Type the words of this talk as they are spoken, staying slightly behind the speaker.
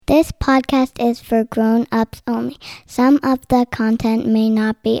This podcast is for grown-ups only. Some of the content may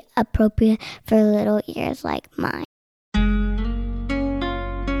not be appropriate for little ears like mine.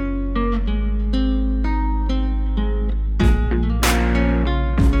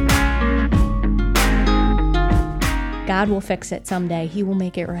 God will fix it someday. He will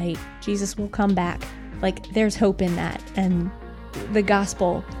make it right. Jesus will come back. Like, there's hope in that. And the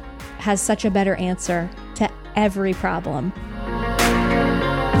gospel has such a better answer to every problem.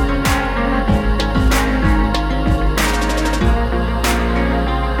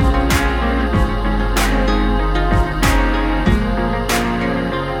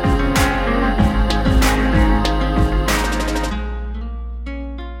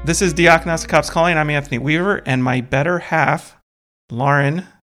 This is Diakonos Cops Calling. I'm Anthony Weaver, and my better half, Lauren,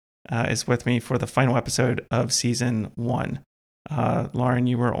 is with me for the final episode of season 1. Lauren,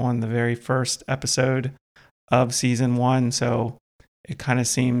 you were on the very first episode of season 1, so it kind of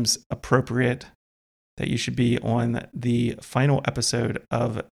seems appropriate that you should be on the final episode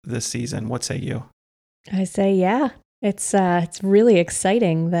of this season. What say you? I say, yeah. It's really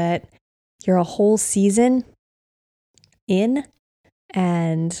exciting that you're a whole season in.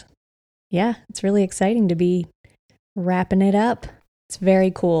 And yeah, it's really exciting to be wrapping it up. It's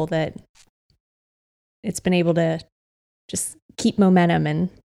very cool that it's been able to just keep momentum and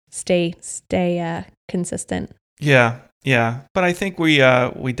stay consistent. Yeah. But I think we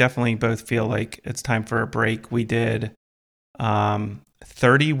definitely both feel like it's time for a break. We did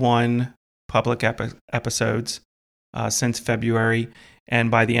 31 public episodes since February, and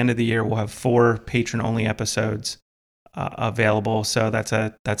by the end of the year, we'll have 4 patron-only episodes available. So that's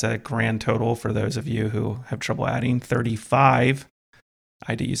a grand total for those of you who have trouble adding. 35.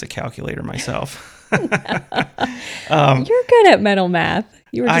 I had to use a calculator myself. You're good at mental math.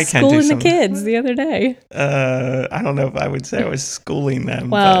 You were just schooling the kids the other day. I don't know if I would say I was schooling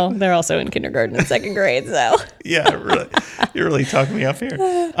them. Well, they're also in kindergarten and second grade, so. Yeah, really. You're really talking me up here.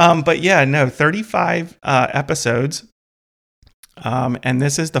 But yeah, no, 35 episodes. And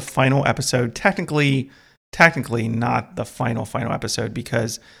this is the final episode. Technically not the final episode,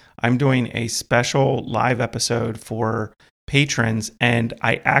 because I'm doing a special live episode for patrons, and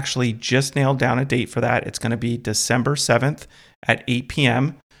I actually just nailed down a date for that. It's going to be December 7th at 8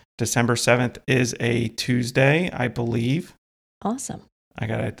 p.m. December 7th is a Tuesday, I believe. Awesome.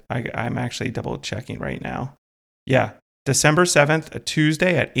 I'm actually double checking right now. Yeah, December 7th, a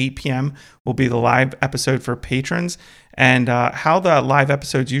Tuesday at 8 p.m. will be the live episode for patrons. And how the live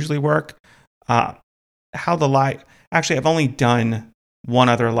episodes usually work, actually, I've only done one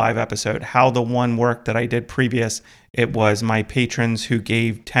other live episode. How the one worked that I did previous, it was my patrons who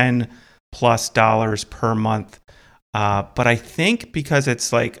gave $10+ per month. But I think because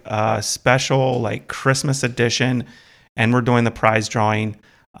it's like a special like Christmas edition and we're doing the prize drawing,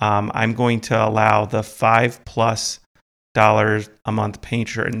 I'm going to allow the $5+ a month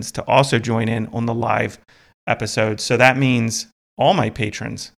patrons to also join in on the live episode. So that means all my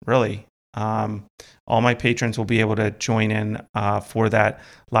patrons, really. All my patrons will be able to join in for that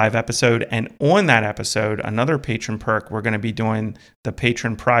live episode. And on that episode, another patron perk, we're going to be doing the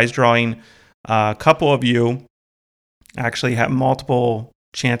patron prize drawing. A couple of you actually have multiple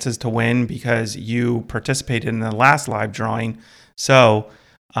chances to win because you participated in the last live drawing. So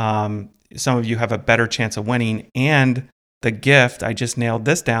some of you have a better chance of winning. And the gift, I just nailed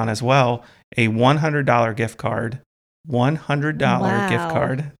this down as well, a $100 gift card. $100 gift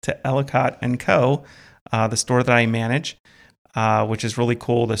card to Ellicott & Co., the store that I manage, which is really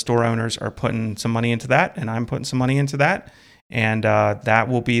cool. The store owners are putting some money into that, and I'm putting some money into that. And that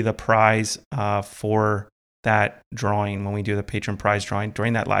will be the prize for that drawing when we do the patron prize drawing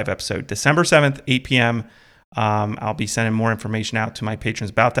during that live episode. December 7th, 8 p.m. I'll be sending more information out to my patrons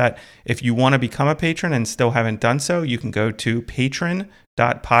about that. If you want to become a patron and still haven't done so, you can go to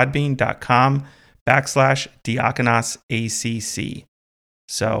patron.podbean.com/DiakonosACC.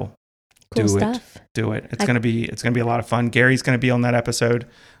 So cool do stuff. it. It's gonna be a lot of fun. Gary's gonna be on that episode,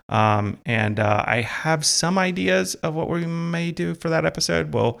 and I have some ideas of what we may do for that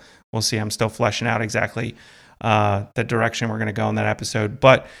episode. We'll see. I'm still fleshing out exactly the direction we're gonna go in that episode.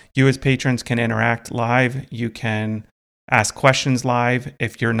 But you as patrons can interact live. You can ask questions live.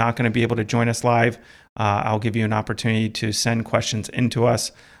 If you're not going to be able to join us live, I'll give you an opportunity to send questions into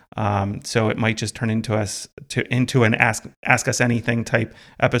us. So it might just turn into an ask us anything type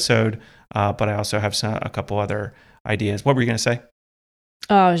episode. But I also have a couple other ideas. What were you going to say?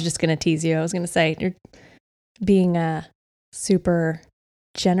 Oh, I was just going to tease you. I was going to say you're being super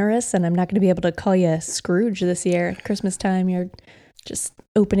generous, and I'm not going to be able to call you Scrooge this year at Christmas time. You're just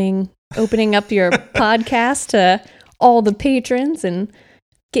opening up your podcast to all the patrons and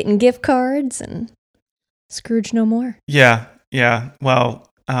getting gift cards and Scrooge no more. Yeah. Well,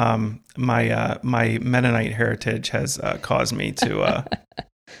 my Mennonite heritage has caused me to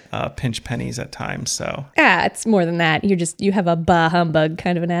pinch pennies at times. So it's more than that. You have a bah humbug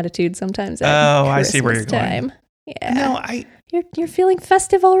kind of an attitude sometimes. I see where you're going. going. Yeah. No, you're feeling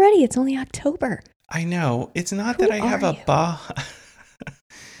festive already. It's only October. I know. It's not Who that I have a you? bah.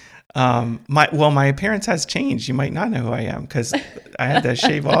 My appearance has changed. You might not know who I am because I had to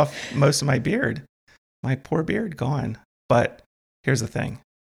shave off most of my beard. My poor beard gone. But here's the thing.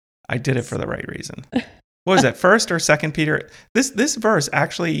 I did it for the right reason. What was it? 1st or 2nd Peter? This verse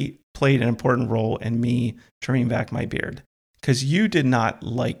actually played an important role in me trimming back my beard because you did not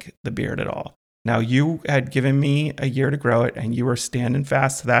like the beard at all. Now, you had given me a year to grow it and you were standing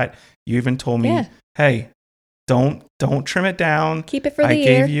fast to that. You even told me, hey, don't trim it down. Keep it for the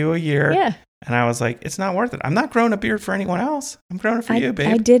year. I gave you a year. Yeah. And I was like, it's not worth it. I'm not growing a beard for anyone else. I'm growing it for you,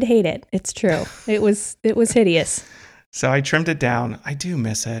 babe. I did hate it. It's true. It was hideous. So I trimmed it down. I do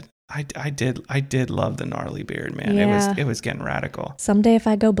miss it. I did love the gnarly beard, man. Yeah. It was getting radical. Someday if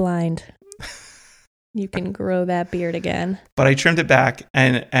I go blind, you can grow that beard again. But I trimmed it back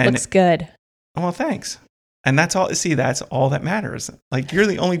and looks good. Well, thanks. And that's all. See, that's all that matters. Like, you're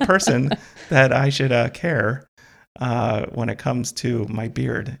the only person that I should care when it comes to my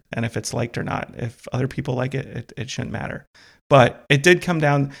beard and if it's liked or not. If other people like it, it shouldn't matter. But it did come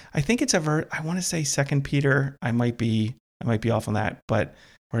down. I think it's I want to say 2nd Peter. I might be off on that, but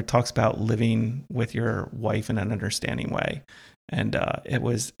where it talks about living with your wife in an understanding way, and it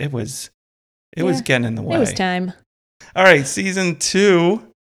was getting in the way. It was time. All right, season 2.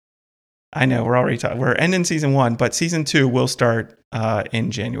 I know we're ending season 1, but season 2 will start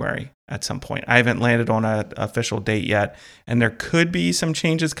in January at some point. I haven't landed on an official date yet, and there could be some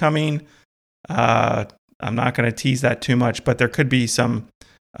changes coming. I'm not going to tease that too much, but there could be some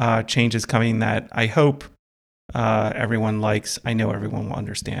changes coming that I hope everyone likes. I know everyone will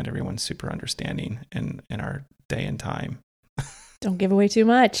understand. Everyone's super understanding in our day and time. Don't give away too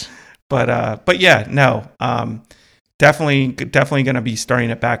much. But yeah, no. Definitely going to be starting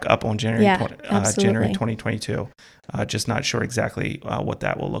it back up on January 2022. Just not sure exactly what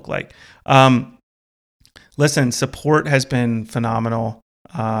that will look like. Listen, support has been phenomenal.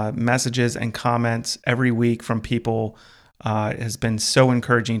 Messages and comments every week from people has been so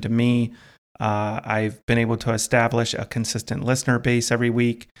encouraging to me. I've been able to establish a consistent listener base every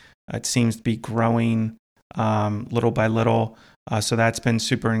week. It seems to be growing little by little. So that's been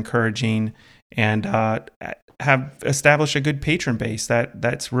super encouraging. And have established a good patron base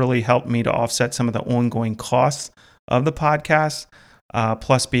that's really helped me to offset some of the ongoing costs of the podcast,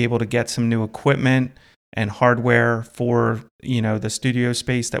 plus be able to get some new equipment and hardware for the studio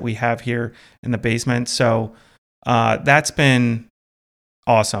space that we have here in the basement. So that's been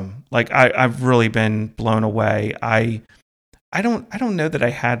awesome. Like I've really been blown away. I don't know that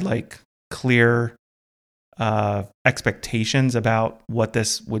I had like clear expectations about what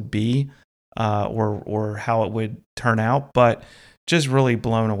this would be. Or how it would turn out, but just really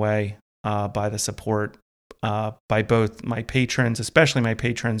blown away by the support by both my patrons, especially my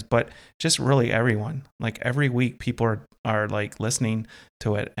patrons, but just really everyone. Like every week, people are like listening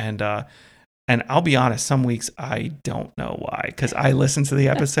to it, and I'll be honest, some weeks I don't know why, because I listen to the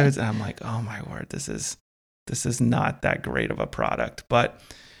episodes and I'm like, oh my word, this is not that great of a product, but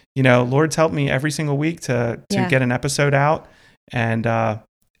Lord's helped me every single week to get an episode out, and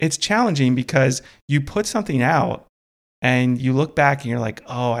it's challenging because you put something out and you look back and you're like,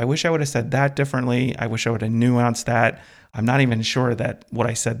 oh, I wish I would have said that differently. I wish I would have nuanced that. I'm not even sure that what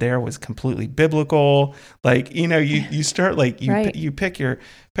I said there was completely biblical. Like, you start like, you pick it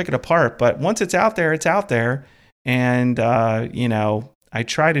apart, but once it's out there, it's out there. And, I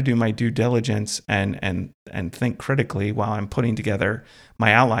try to do my due diligence and think critically while I'm putting together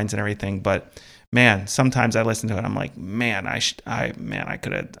my outlines and everything. But man, sometimes I listen to it. I'm like, man, I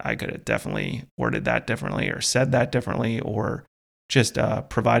could have definitely worded that differently or said that differently or just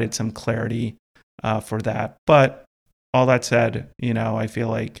provided some clarity for that. But all that said, I feel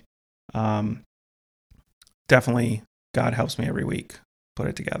like definitely God helps me every week put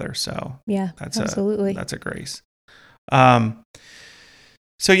it together. So yeah, absolutely. That's a grace.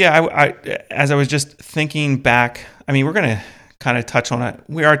 So yeah, I as I was just thinking back, I mean, we're going to kind of touch on it.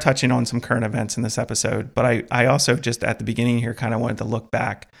 We are touching on some current events in this episode, but I also just at the beginning here kind of wanted to look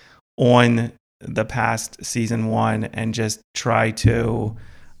back on the past season 1 and just try to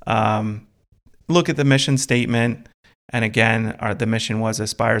look at the mission statement. And again, the mission was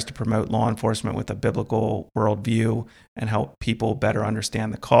aspires to promote law enforcement with a biblical worldview and help people better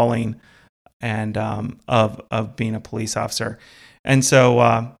understand the calling and of being a police officer. And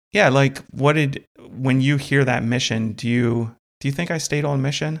so, yeah, like when you hear that mission, do you think I stayed on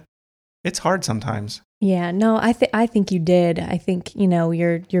mission? It's hard sometimes. Yeah, no, I think you did. I think,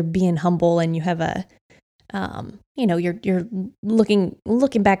 you're being humble, and you have a, you're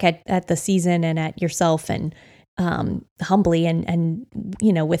looking back at the season and at yourself, and humbly, and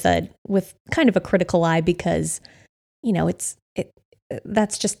with kind of a critical eye, because that's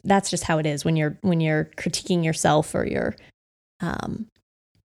just how it is when you're critiquing yourself, or you're all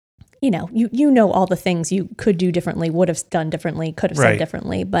the things you could do differently, would have done differently, could have said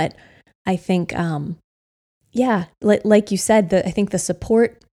differently. But I think like you said, I think the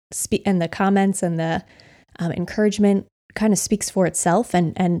support and the comments and the encouragement kind of speaks for itself,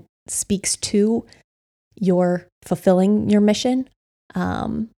 and speaks to your fulfilling your mission.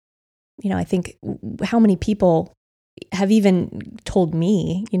 I think how many people have even told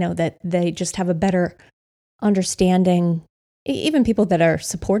me, that they just have a better understanding, even people that are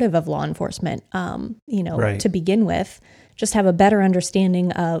supportive of law enforcement, to begin with, just have a better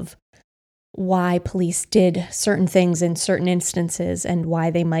understanding of why police did certain things in certain instances, and why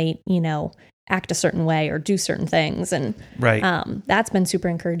they might, act a certain way or do certain things. And that's been super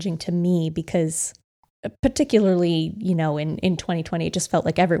encouraging to me, because particularly, in 2020, it just felt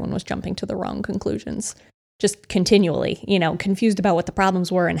like everyone was jumping to the wrong conclusions, just continually, confused about what the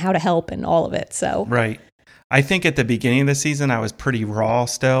problems were and how to help and all of it. So, I think at the beginning of the season, I was pretty raw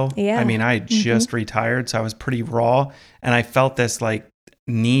still. Yeah. I mean, I had just retired, so I was pretty raw, and I felt this like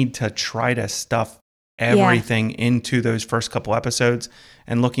need to try to stuff everything into those first couple episodes.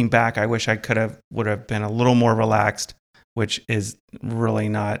 And looking back, I wish I would have been a little more relaxed, which is really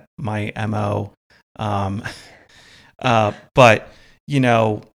not my MO. But,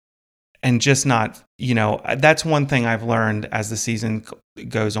 and just not, that's one thing I've learned as the season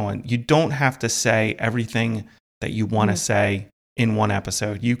goes on. You don't have to say everything that you want to say in one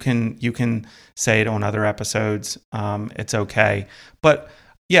episode. You can say it on other episodes. It's okay. But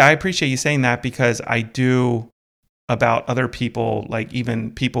yeah, I appreciate you saying that, because I do, about other people, like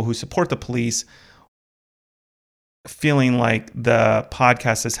even people who support the police, feeling like the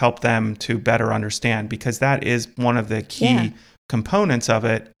podcast has helped them to better understand, because that is one of the key components of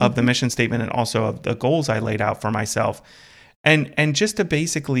it, of the mission statement, and also of the goals I laid out for myself. And just to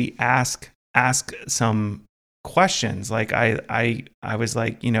basically ask some questions. Like I was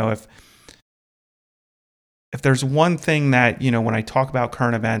like, if there's one thing that, when I talk about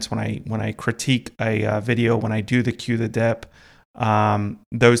current events, when I critique a video, when I do the cue the dip,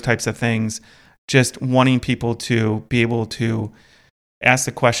 those types of things, just wanting people to be able to ask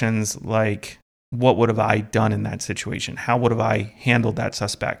the questions like, what would have I done in that situation? How would have I handled that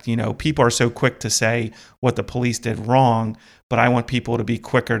suspect? People are so quick to say what the police did wrong, but I want people to be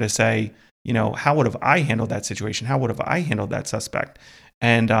quicker to say, how would have I handled that situation? How would have I handled that suspect?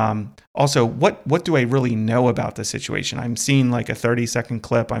 And also, what do I really know about the situation? I'm seeing like a 30-second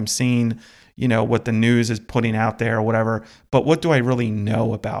clip. I'm seeing, what the news is putting out there or whatever. But what do I really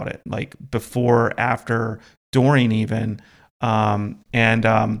know about it? Like before, after, during even. And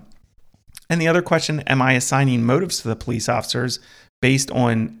the other question, am I assigning motives to the police officers based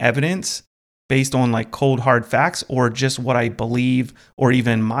on evidence, based on like cold, hard facts, or just what I believe, or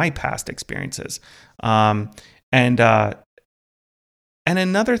even my past experiences? And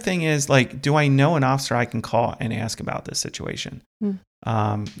another thing is, like, do I know an officer I can call and ask about this situation?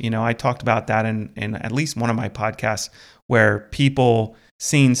 I talked about that in at least one of my podcasts, where people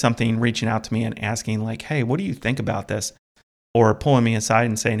seeing something, reaching out to me and asking like, hey, what do you think about this? Or pulling me aside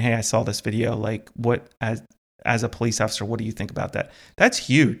and saying, hey, I saw this video. Like, what, as a police officer, what do you think about that? That's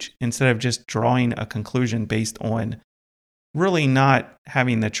huge. Instead of just drawing a conclusion based on really not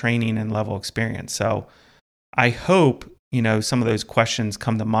having the training and level experience. So I hope, some of those questions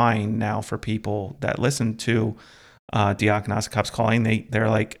come to mind now for people that listen to Diagnostic Cops Calling. They're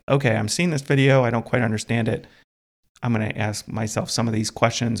like, okay, I'm seeing this video. I don't quite understand it. I'm going to ask myself some of these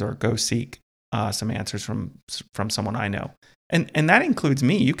questions, or go seek some answers from someone I know. And that includes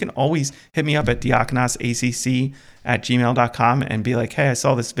me. You can always hit me up at diakonasacc@gmail.com and be like, hey, I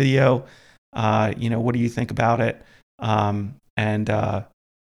saw this video. What do you think about it?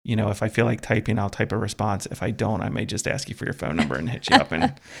 If I feel like typing, I'll type a response. If I don't, I may just ask you for your phone number and hit you up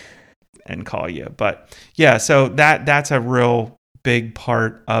and call you. But yeah, so that's a real big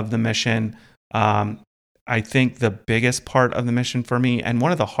part of the mission. I think the biggest part of the mission for me, and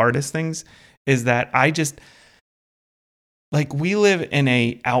one of the hardest things, is that I just, like, we live in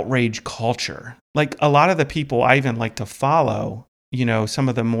a outrage culture. Like, a lot of the people I even like to follow, some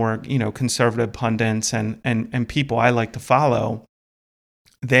of the more, conservative pundits and people I like to follow,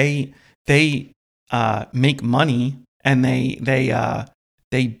 they make money and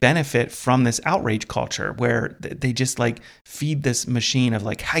they benefit from this outrage culture where they just like feed this machine of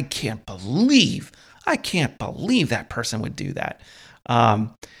like, I can't believe that person would do that.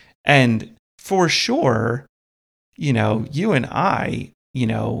 And for sure, you and I,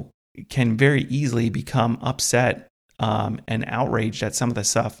 can very easily become upset and outraged at some of the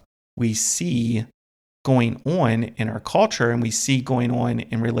stuff we see going on in our culture and we see going on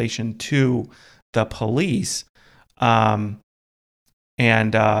in relation to the police. And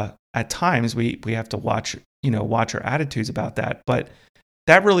at times we have to watch our attitudes about that. But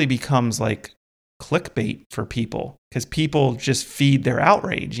that really becomes like clickbait for people because people just feed their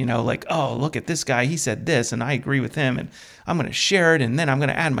outrage, like, oh, look at this guy. He said this and I agree with him and I'm going to share it. And then I'm going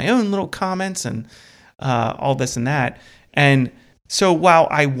to add my own little comments and all this and that. And so while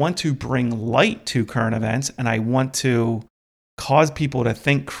I want to bring light to current events and I want to cause people to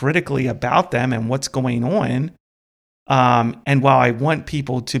think critically about them and what's going on, and while I want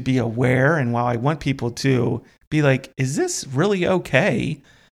people to be aware and while I want people to be like, is this really okay?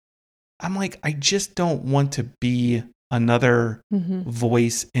 I'm like, I just don't want to be another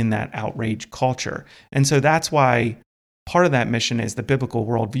voice in that outrage culture. And so that's why part of that mission is the biblical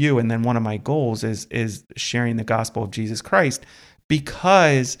worldview. And then one of my goals is sharing the gospel of Jesus Christ,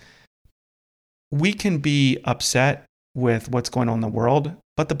 because we can be upset with what's going on in the world.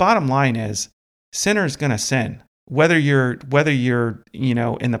 But the bottom line is sinner's going to sin. Whether you're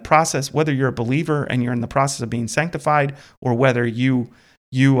in the process, whether you're a believer and you're in the process of being sanctified, or whether you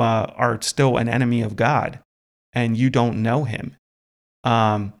are still an enemy of God and you don't know him,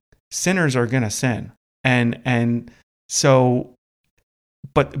 sinners are going to sin. And so,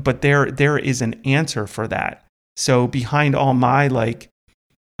 but there is an answer for that. So behind all my like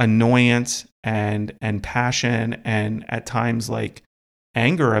annoyance and passion and at times like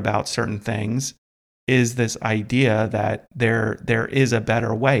anger about certain things is this idea that there is a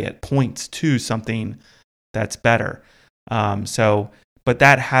better way. It points to something that's better. But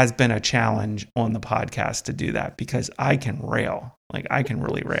that has been a challenge on the podcast to do that because I can rail. Like I can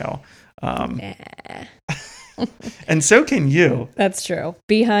really rail. And so can you. That's true.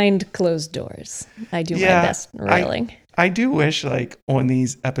 Behind closed doors, I do my best railing. I do wish like on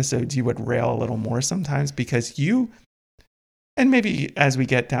these episodes you would rail a little more sometimes because and maybe as we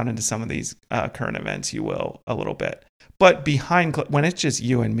get down into some of these current events, you will a little bit. But when it's just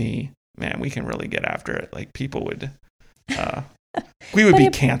you and me, man, we can really get after it. Like people would, we would be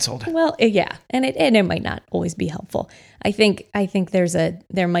canceled. Well, yeah, and it might not always be helpful. I think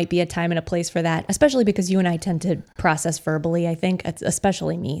there might be a time and a place for that, especially because you and I tend to process verbally. I think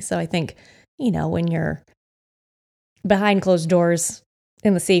especially me. So I think when you're behind closed doors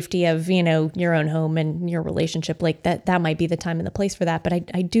in the safety of, your own home and your relationship, like that might be the time and the place for that. But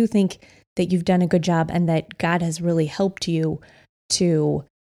I do think that you've done a good job and that God has really helped you to,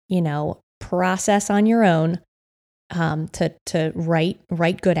 process on your own, to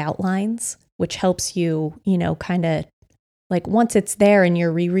write good outlines, which helps you, kind of like once it's there and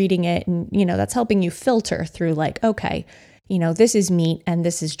you're rereading it and, that's helping you filter through like, okay, this is meat and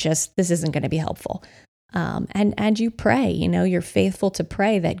this isn't going to be helpful. And you pray, you're faithful to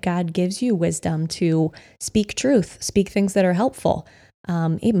pray that God gives you wisdom to speak truth, speak things that are helpful.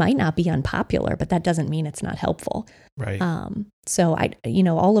 It might not be unpopular, but that doesn't mean it's not helpful. Right. So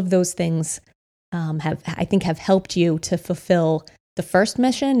all of those things, have helped you to fulfill the first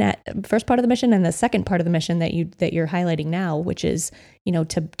part of the mission and the second part of the mission that you're highlighting now, which is,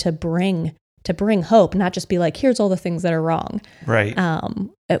 to bring hope, not just be like, here's all the things that are wrong. Right.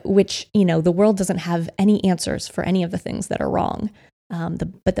 Which, the world doesn't have any answers for any of the things that are wrong.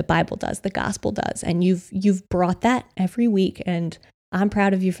 But the Bible does, the gospel does. And you've brought that every week. And I'm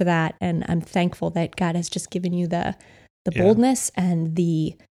proud of you for that. And I'm thankful that God has just given you the boldness and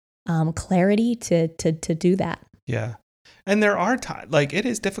the clarity to do that. Yeah. And there are times, like, it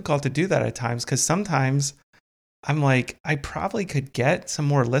is difficult to do that at times because sometimes I'm like, I probably could get some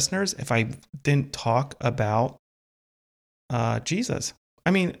more listeners if I didn't talk about Jesus.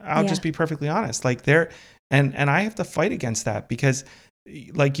 I mean, I'll just be perfectly honest. Like and I have to fight against that because,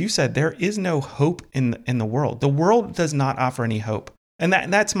 like you said, there is no hope in the world. The world does not offer any hope, and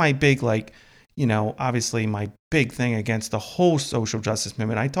that's my big obviously my big thing against the whole social justice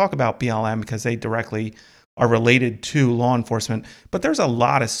movement. I talk about BLM because they directly are related to law enforcement, but there's a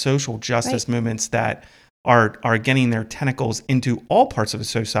lot of social justice movements that are getting their tentacles into all parts of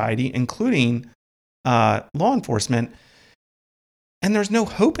society, including law enforcement, and there's no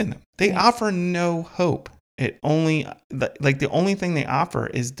hope in them. They offer no hope. The only thing they offer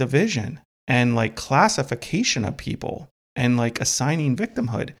is division and like classification of people and like assigning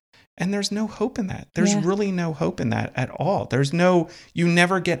victimhood. And there's no hope in that. There's Yeah. really no hope in that at all. You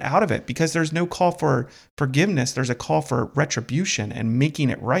never get out of it because there's no call for forgiveness. There's a call for retribution and making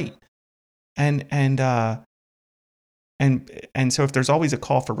it right. And so if there's always a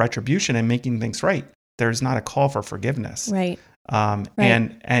call for retribution and making things right, there's not a call for forgiveness. Right.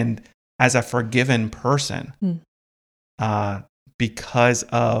 Right. And as a forgiven person, because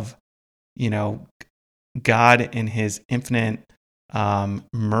of, God in his infinite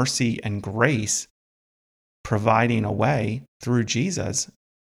mercy and grace providing a way through Jesus,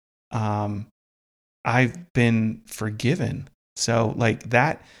 I've been forgiven. So like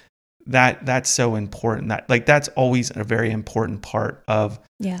that's so important. That's always a very important part of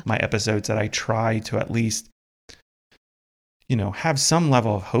my episodes, that I try to at least, have some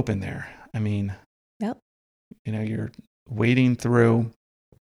level of hope in there. I mean, you're wading through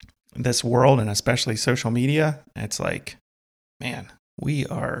this world, and especially social media. It's like, man, we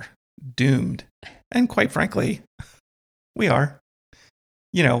are doomed. And quite frankly, we are,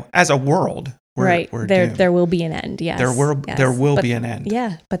 as a world, we're doomed. There will be an end. Yes. There will be an end.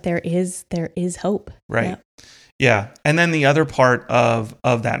 Yeah. But there is hope. Right. Yeah. And then the other part of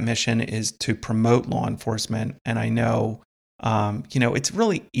that mission is to promote law enforcement. And I know, it's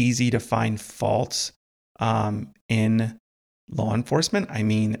really easy to find faults in law enforcement. I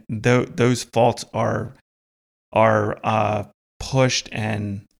mean, those faults are pushed,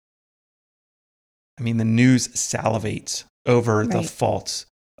 and I mean, the news salivates over the faults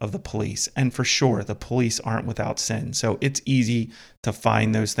of the police. And for sure, the police aren't without sin. So it's easy to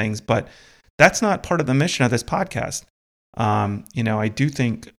find those things, but that's not part of the mission of this podcast. I do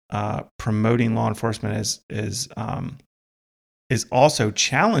think promoting law enforcement is also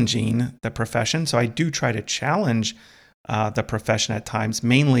challenging the profession. So I do try to challenge the profession at times,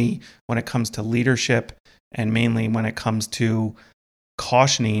 mainly when it comes to leadership, and mainly when it comes to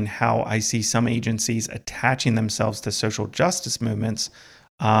cautioning how I see some agencies attaching themselves to social justice movements.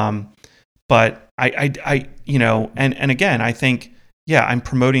 But I and again, I think, I'm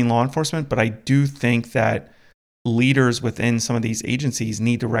promoting law enforcement, but I do think that leaders within some of these agencies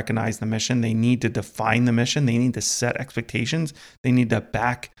need to recognize the mission. They need to define the mission. They need to set expectations. They need to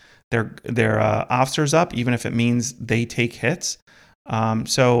back their officers up, even if it means they take hits.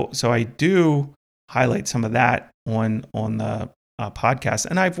 So I do highlight some of that on the podcast.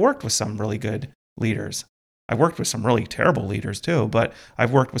 And I've worked with some really good leaders. I've worked with some really terrible leaders too, but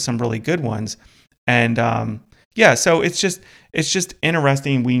I've worked with some really good ones. And so it's just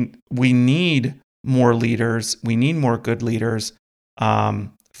interesting. We need more leaders. We need more good leaders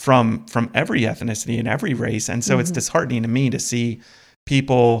from every ethnicity and every race. And so it's disheartening to me to see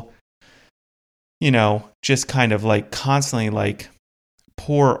people, just kind of like constantly like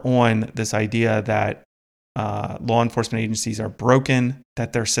pour on this idea that law enforcement agencies are broken,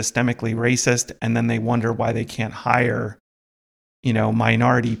 that they're systemically racist, and then they wonder why they can't hire,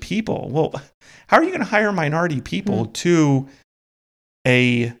 minority people. Well, how are you going to hire minority people to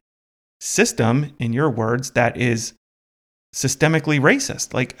a system, in your words, that is systemically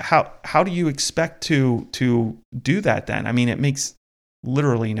racist? Like, how do you expect to do that then? I mean, it makes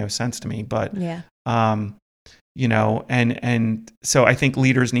literally no sense to me. But and so I think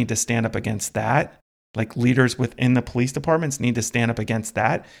leaders need to stand up against that. Like, leaders within the police departments need to stand up against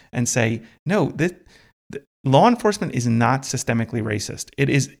that and say, no, law enforcement is not systemically racist. It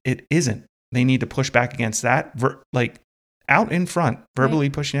isn't. They need to push back against that, out in front, verbally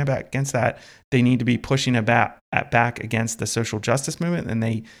pushing it back against that. They need to be pushing it back against the social justice movement. And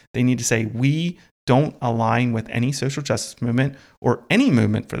they need to say, we don't align with any social justice movement, or any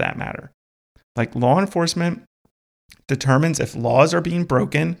movement for that matter. Like, law enforcement determines if laws are being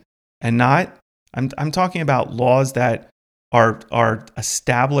broken, and not, I'm talking about laws that are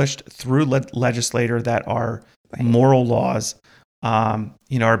established through legislator, that are moral laws,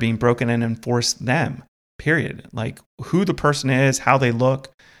 are being broken, and enforce them, period. Like, who the person is, how they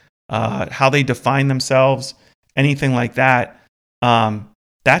look, how they define themselves, anything like that.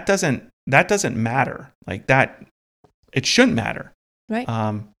 That doesn't matter. Like, that, it shouldn't matter.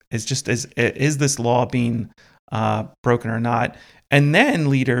 Right. It's just, is this law being broken or not? And then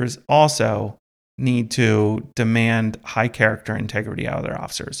leaders also need to demand high character integrity out of their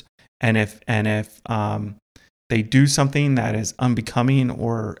officers. And if they do something that is unbecoming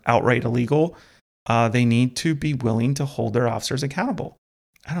or outright illegal, they need to be willing to hold their officers accountable.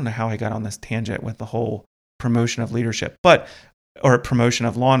 I don't know how I got on this tangent with the whole promotion of leadership, or promotion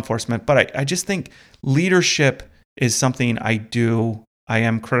of law enforcement, but I just think leadership is something I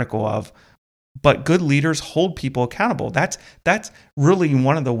am critical of. But good leaders hold people accountable. That's really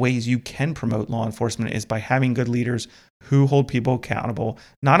one of the ways you can promote law enforcement, is by having good leaders who hold people accountable,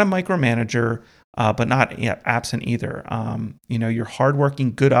 not a micromanager, but not absent either. Your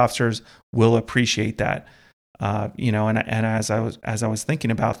hardworking, good officers will appreciate that. And as I was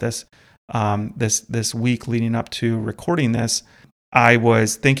thinking about this, this week leading up to recording this, I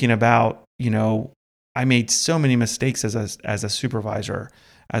was thinking about, I made so many mistakes as a supervisor,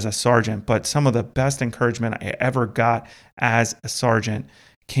 as a sergeant, but some of the best encouragement I ever got as a sergeant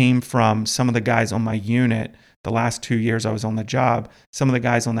came from some of the guys on my unit. The last 2 years I was on the job, some of the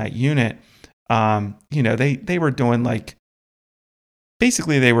guys on that unit, they were doing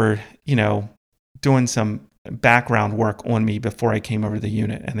basically they were, doing some background work on me before I came over to the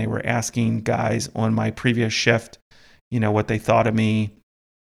unit. And they were asking guys on my previous shift, what they thought of me.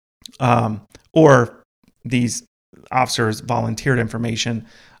 Or these officers volunteered information.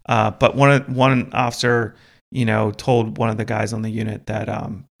 But one officer, told one of the guys on the unit that,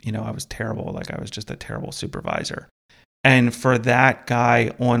 I was terrible. I was just a terrible supervisor. And for that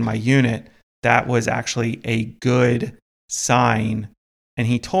guy on my unit, that was actually a good sign. And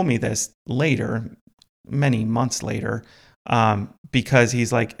he told me this later, many months later, because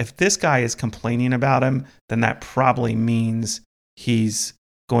he's like, if this guy is complaining about him, then that probably means he's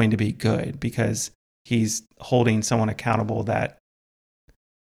going to be good, because he's holding someone accountable that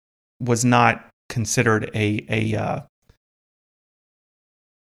was not considered a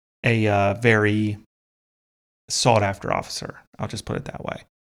very sought after officer. I'll just put it that way.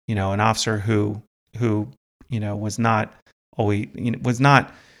 An officer who was not always, he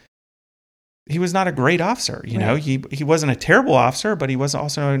was not a great officer. Right. He wasn't a terrible officer, but he was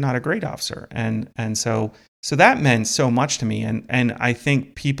also not a great officer. And so that meant so much to me. And I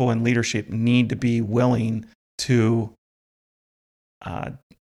think people in leadership need to be willing to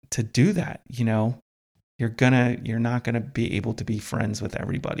do that. You're not gonna be able to be friends with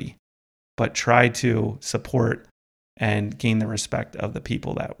everybody, but try to support and gain the respect of the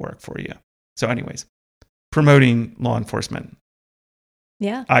people that work for you. So anyways, promoting law enforcement,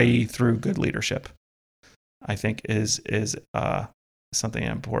 i.e. through good leadership, I think is something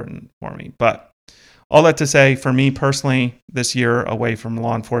important for me. But all that to say, for me personally, this year away from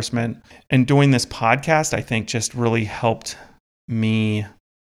law enforcement and doing this podcast, I think just really helped me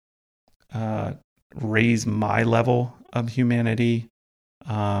raise my level of humanity,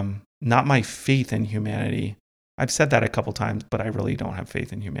 not my faith in humanity. I've said that a couple times, but I really don't have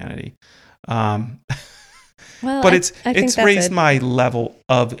faith in humanity. But it's raised my level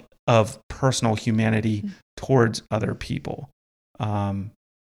of personal humanity towards other people.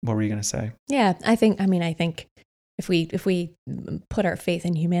 What were you going to say? Yeah, I think if we put our faith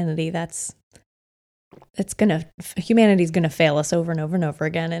in humanity, humanity's gonna fail us over and over and over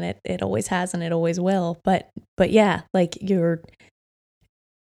again, and it always has and it always will. But yeah, you're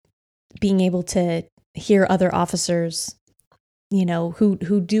being able to hear other officers,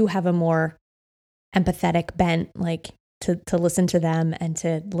 who do have a more empathetic bent, to listen to them and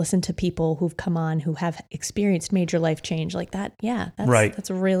to listen to people who've come on who have experienced major life change like that. Yeah, right. It's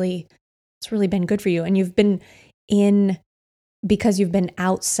really been good for you. And you've been because you've been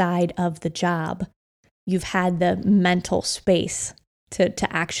outside of the job, you've had the mental space to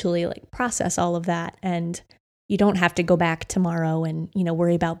actually process all of that. And you don't have to go back tomorrow and,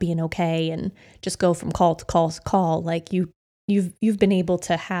 worry about being okay and just go from call to call to call. You've been able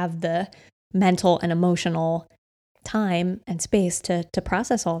to have the mental and emotional time and space to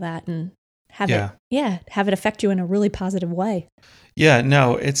process all that and have it affect you in a really positive way. Yeah,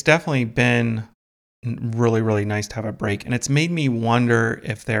 no, it's definitely been really, really nice to have a break. And it's made me wonder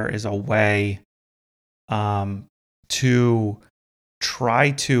if there is a way to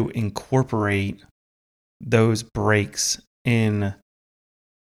try to incorporate those breaks in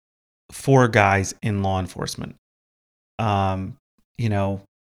for guys in law enforcement. I've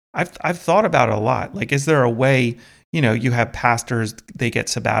thought about it a lot. Is there a way, you have pastors, they get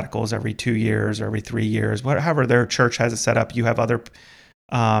sabbaticals every 2 years or every 3 years, however their church has it set up. You have other,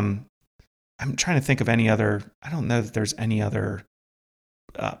 I'm trying to think of any other, I don't know that there's any other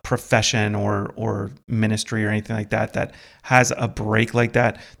profession or ministry or anything like that has a break like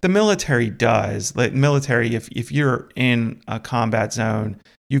that. The military does. Military, if you're in a combat zone,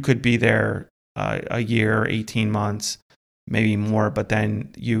 you could be there a year, 18 months, maybe more, but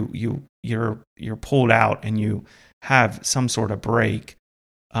then you're pulled out and you have some sort of break.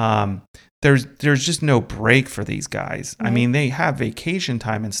 There's just no break for these guys. Right. I mean, they have vacation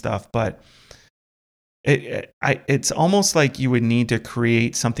time and stuff, but it's almost like you would need to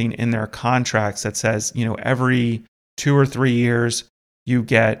create something in their contracts that says, every 2 or 3 years you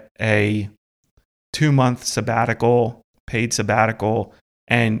get a 2-month sabbatical, paid sabbatical,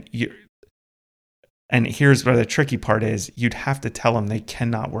 and and here's where the tricky part is, you'd have to tell them they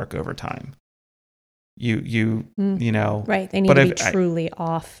cannot work overtime. You know, right. They need to be truly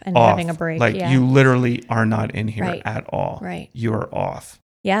off and having a break. Like you literally are not in here at all. Right. You are off.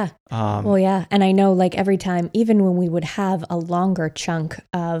 Yeah. Well, yeah. And I know like every time, even when we would have a longer chunk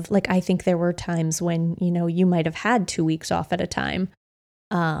of like, I think there were times when, you know, you might have had 2 weeks off at a time.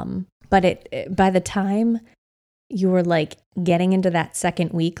 But by the time you were like getting into that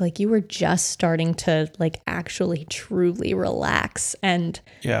second week, like you were just starting to like actually truly relax and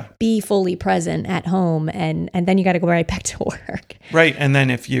be fully present at home. And then you got to go right back to work. Right. And then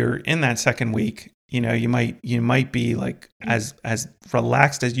if you're in that second week, you know, you might be like as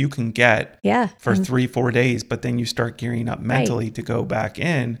relaxed as you can get for 3-4 days, but then you start gearing up mentally to go back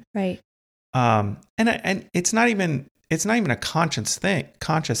in. Right. And it's not even a conscious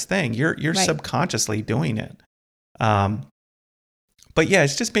thing. You're subconsciously doing it. But yeah,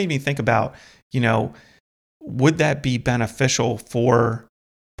 it's just made me think about, you know, would that be beneficial for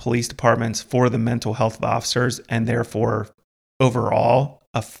police departments, for the mental health of officers, and therefore overall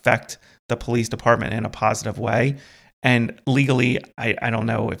affect the police department in a positive way? And legally, I don't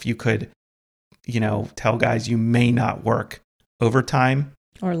know if you could, you know, tell guys you may not work overtime.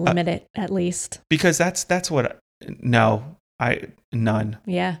 Or limit it at least. Because that's what, none.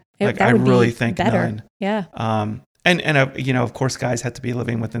 Yeah. Like I really think better. None. Yeah. And you know, of course, guys have to be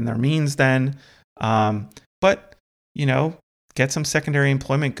living within their means then. But, you know, get some secondary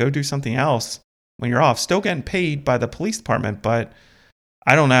employment, go do something else when you're off. Still getting paid by the police department, but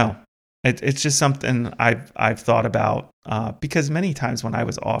I don't know. It's just something I've thought about because many times when I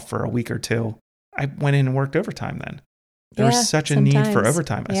was off for a week or two, I went in and worked overtime then. There was such a need for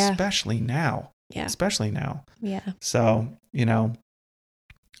overtime, especially now. Yeah. Especially now. Yeah. So, you know,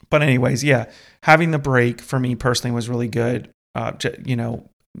 but anyways, having the break for me personally was really good. You know,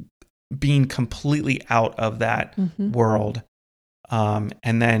 being completely out of that world.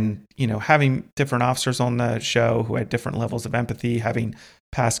 And then, you know, having different officers on the show who had different levels of empathy, having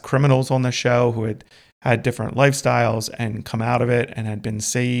past criminals on the show who had different lifestyles and come out of it and had been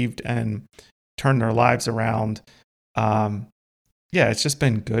saved and turned their lives around. It's just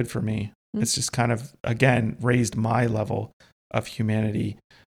been good for me. It's just kind of, again, raised my level of humanity,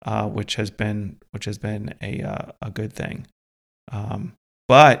 which has been a good thing.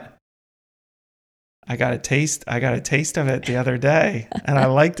 But I got a taste of it the other day, and I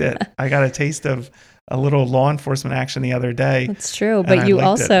liked it. I got a taste of a little law enforcement action the other day. That's true. But you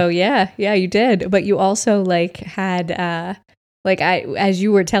also, you did. But you also like had, as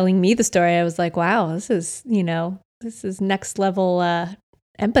you were telling me the story, I was like, wow, this is next level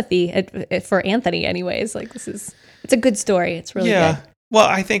empathy for Anthony anyways. Like it's a good story. It's really good. Well,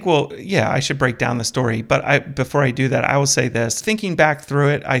 I think, I should break down the story. But before I do that, I will say this. Thinking back through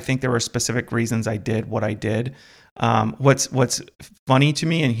it, I think there were specific reasons I did what I did. What's funny to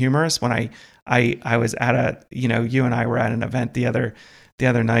me and humorous when I was at you and I were at an event the other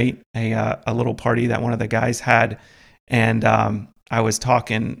night, a little party that one of the guys had. And I was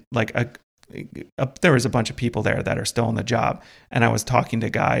talking there was a bunch of people there that are still on the job. And I was talking to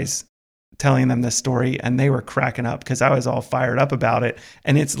guys, telling them this story, and they were cracking up because I was all fired up about it.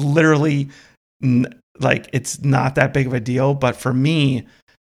 And it's literally it's not that big of a deal. But for me,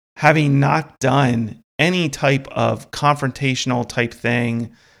 having not done any type of confrontational type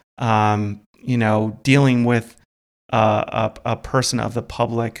thing, dealing with a person of the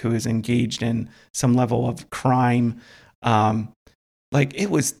public who is engaged in some level of crime, it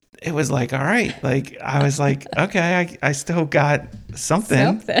was like, all right, like I was like, okay, I still got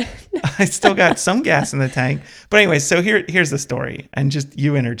something. I still got some gas in the tank. But anyway, so here's the story, and just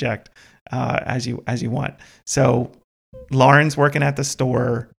you interject as you want. So Lauren's working at the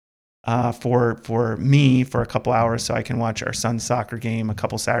store for me for a couple hours so I can watch our son's soccer game a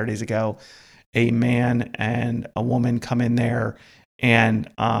couple Saturdays ago. A man and a woman come in there, and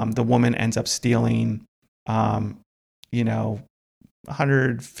the woman ends up stealing $150,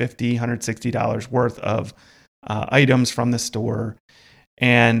 $160 worth of items from the store.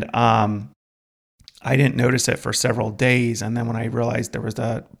 And I didn't notice it for several days. And then when I realized there was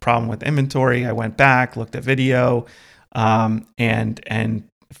a problem with inventory, I went back, looked at video, and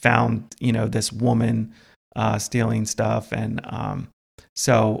found, this woman stealing stuff. And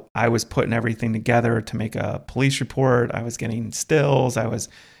so I was putting everything together to make a police report. I was getting stills. I was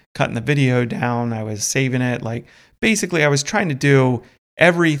cutting the video down. I was saving it. Basically, I was trying to do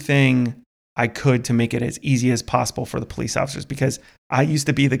everything I could to make it as easy as possible for the police officers, because I used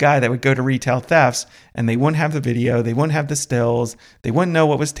to be the guy that would go to retail thefts and they wouldn't have the video, they wouldn't have the stills, they wouldn't know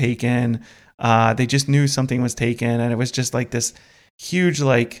what was taken. They just knew something was taken, and it was just like this huge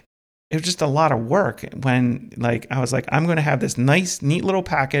it was just a lot of work when like I was like, I'm going to have this nice, neat little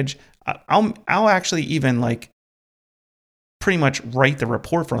package. I'll actually even like pretty much write the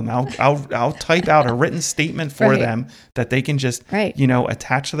report for them. I'll type out a written statement for them that they can just,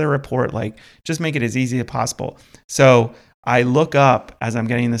 attach to their report, like just make it as easy as possible. So I look up as I'm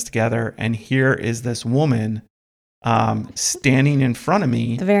getting this together, and here is this woman standing in front of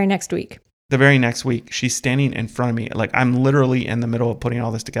me. The very next week, she's standing in front of me. Like I'm literally in the middle of putting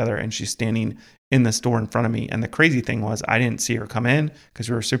all this together, and she's standing in the store in front of me. And the crazy thing was I didn't see her come in because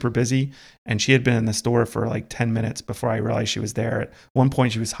we were super busy, and she had been in the store for like 10 minutes before I realized she was there. At one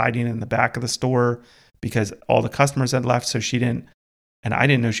point she was hiding in the back of the store because all the customers had left. So she didn't, and I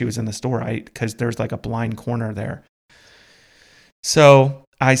didn't know she was in the store because there's like a blind corner there. So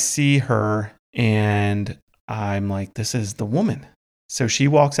I see her and I'm like, this is the woman. So she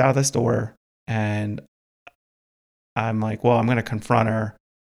walks out of the store and I'm like, well, I'm going to confront her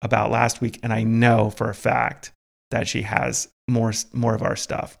about last week. And I know for a fact that she has more of our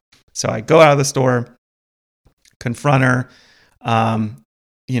stuff. So I go out of the store, confront her. I'm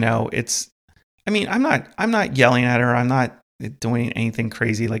not yelling at her. I'm not doing anything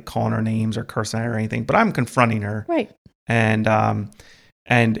crazy like calling her names or cursing at her or anything, but I'm confronting her. Right. And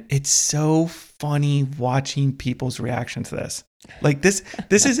it's so funny watching people's reaction to this. Like this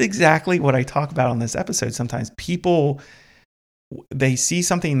is exactly what I talk about on this episode. Sometimes people, they see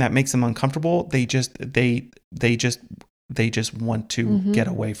something that makes them uncomfortable. They just want to get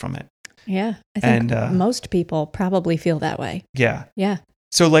away from it. Yeah. I think most people probably feel that way. Yeah. Yeah.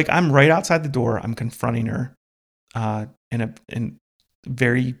 So like I'm right outside the door. I'm confronting her in a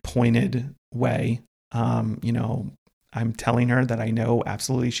very pointed way. I'm telling her that I know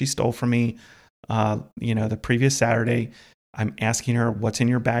absolutely she stole from me, the previous Saturday. I'm asking her what's in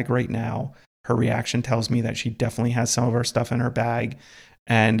your bag right now. Her reaction tells me that she definitely has some of our stuff in her bag.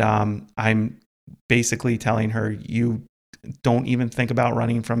 And I'm basically telling her, you don't even think about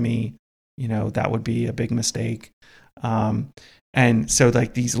running from me. That would be a big mistake. And so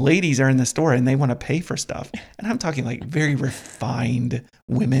like these ladies are in the store and they want to pay for stuff. And I'm talking like very refined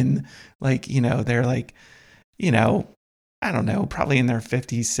women. Like, they're like, I don't know, probably in their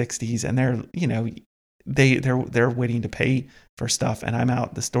 50s, 60s. And they're waiting to pay for stuff. And I'm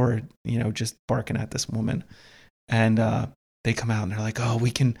out the store, just barking at this woman. And they come out and they're like, oh, we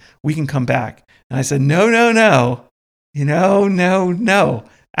can come back. And I said, no,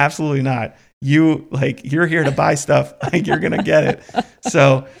 absolutely not. You're here to buy stuff. Like you're going to get it.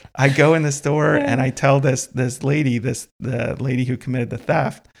 So I go in the store and I tell the lady who committed the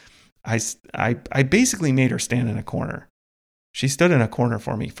theft, I basically made her stand in a corner. She stood in a corner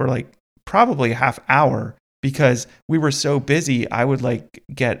for me for like probably a half hour because we were so busy. I would like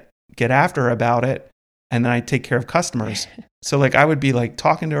get after her about it, and then I'd take care of customers. So like I would be like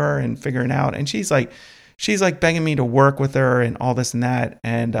talking to her and figuring out, and she's like begging me to work with her and all this and that.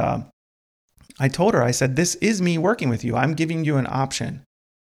 And I told her, I said, this is me working with you. I'm giving you an option.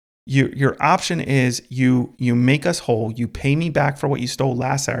 Your option is you make us whole. You pay me back for what you stole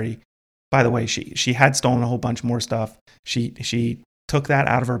last Saturday. By the way, she had stolen a whole bunch more stuff. She took that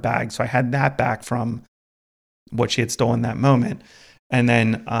out of her bag. So I had that back from what she had stolen that moment. And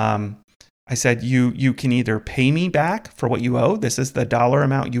then I said, you can either pay me back for what you owe. This is the dollar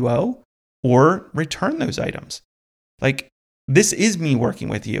amount you owe, or return those items. Like, this is me working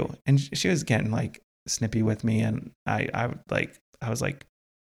with you. And she was getting like snippy with me. And I was like,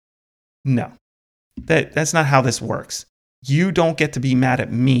 no, that's not how this works. You don't get to be mad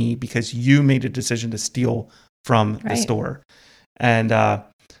at me because you made a decision to steal from the store. And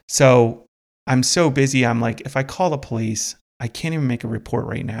so I'm so busy. I'm like, if I call the police, I can't even make a report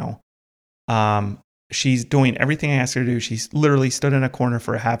right now. She's doing everything I asked her to do. She's literally stood in a corner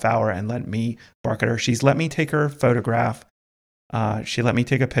for a half hour and let me bark at her. She's let me take her photograph. She let me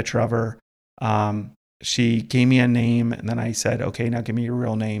take a picture of her. She gave me a name, and then I said, okay, now give me your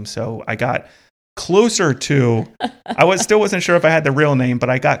real name. So I got closer to, still wasn't sure if I had the real name, but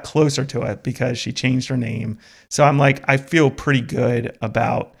I got closer to it because she changed her name. So I'm like, I feel pretty good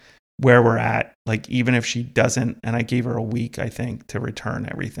about where we're at. Like, even if she doesn't, and I gave her a week, I think, to return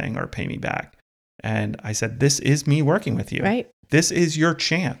everything or pay me back. And I said, this is me working with you. Right. This is your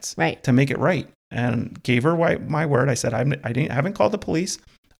chance to make it right. And gave her my word. I said, I haven't called the police.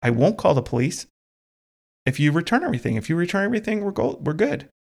 I won't call the police. If you return everything, we're good.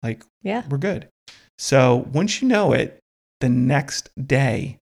 Like, yeah, we're good. So once you know it, the next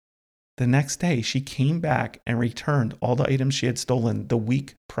day, she came back and returned all the items she had stolen the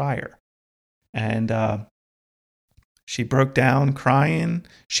week prior. And she broke down crying.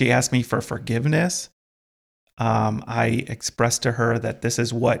 She asked me for forgiveness. I expressed to her that this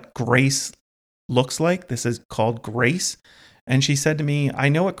is what grace looks like. This is called grace. And she said to me, I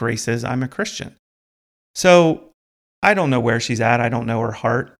know what grace is. I'm a Christian. So I don't know where she's at. I don't know her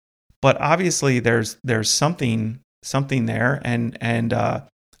heart, but obviously there's something there. And I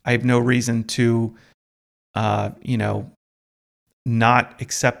have no reason to, not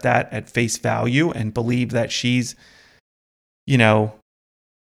accept that at face value and believe that she's,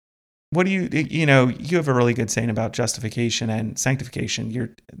 what do you have a really good saying about justification and sanctification.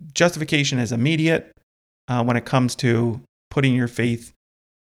 Your justification is immediate when it comes to putting your faith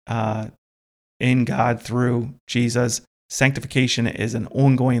in God through Jesus. Sanctification is an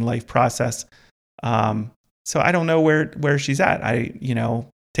ongoing life process. So I don't know where she's at.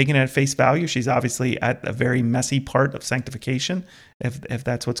 Taking it at face value, she's obviously at a very messy part of sanctification, if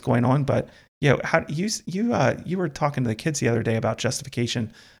that's what's going on. But how you were talking to the kids the other day about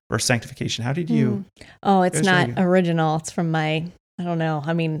justification versus sanctification. How did you? Oh, it's not original. It's from I don't know.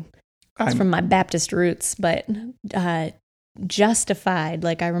 I mean, it's from my Baptist roots, but justified.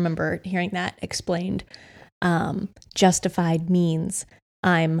 Like I remember hearing that explained. Justified means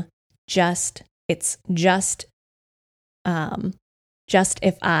I'm just. It's just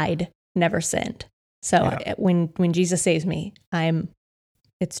if I'd never sinned. So when Jesus saves me,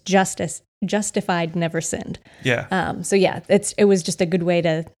 it's justified, never sinned. Yeah. It was just a good way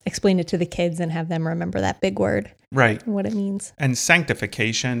to explain it to the kids and have them remember that big word. Right. What it means. And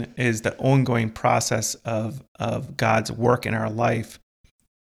sanctification is the ongoing process of God's work in our life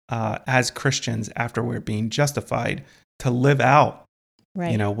as Christians after we're being justified to live out,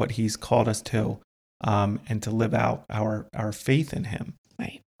 what he's called us to. And to live out our faith in him.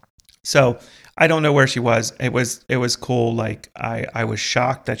 Right. So I don't know where she was. It was cool. Like I was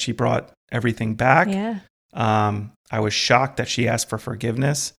shocked that she brought everything back. Yeah. I was shocked that she asked for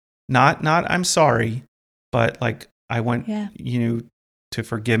forgiveness. Not I'm sorry, but like I want you to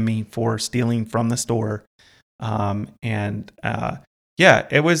forgive me for stealing from the store. It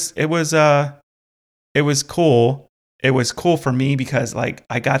was cool. It was cool for me because like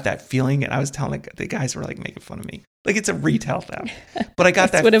I got that feeling, and I was telling the guys were like making fun of me, like it's a retail theft. But I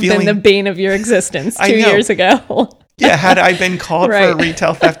got that would have feeling. been the bane of your existence 2 years ago. Yeah, had I been called for a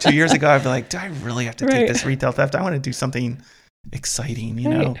retail theft 2 years ago, I'd be like, do I really have to take this retail theft? I want to do something exciting,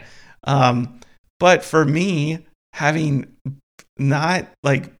 know. But for me, having not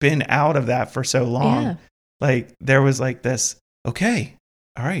like been out of that for so long, like there was like this. Okay,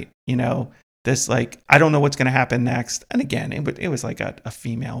 all right, this like I don't know what's going to happen next. And again, it was like a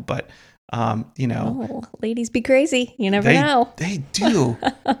female, but ladies be crazy. You never know. They do.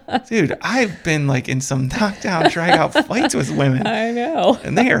 Dude, I've been like in some knockdown drag out fights with women. I know.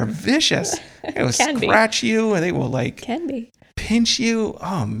 And they are vicious. They will scratch you, and they will like pinch you.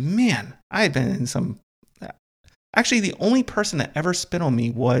 Oh man, I've been in some. Actually, the only person that ever spit on me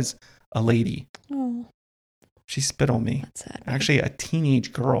was a lady. Oh. She spit on me. That's sad. Actually, a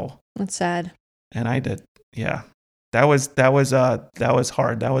teenage girl. That's sad. And I did. Yeah. That was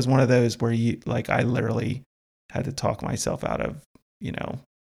hard. That was one of those where I literally had to talk myself out of,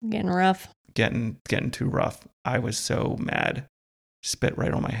 getting rough. Getting too rough. I was so mad. Spit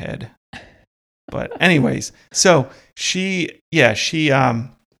right on my head. But anyways, so she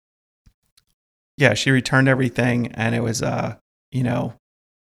returned everything, and it was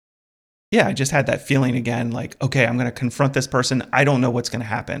I just had that feeling again, like, okay, I'm going to confront this person. I don't know what's going to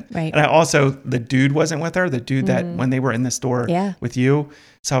happen. Right. And I also, the dude wasn't with her, the dude that when they were in the store with you.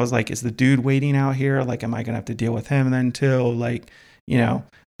 So I was like, is the dude waiting out here? Like, am I going to have to deal with him then too? Like,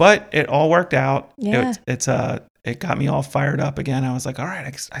 but it all worked out. Yeah. It got me all fired up again. I was like, all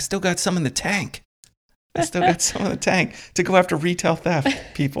right, I still got some in the tank. I still got some in the tank to go after retail theft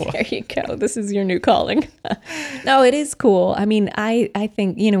people. There you go. This is your new calling. No, it is cool. I mean, I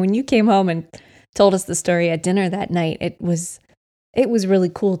think, when you came home and told us the story at dinner that night, it was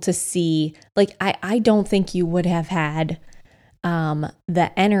really cool to see. Like, I don't think you would have had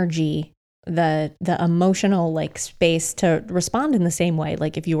the energy, the emotional like space to respond in the same way.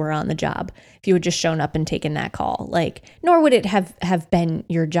 Like if you were on the job, if you had just shown up and taken that call, like, nor would it have been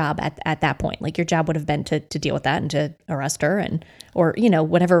your job at that point. Like your job would have been to deal with that and to arrest her or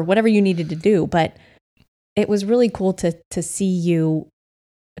whatever you needed to do. But it was really cool to see you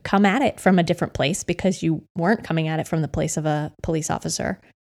come at it from a different place, because you weren't coming at it from the place of a police officer.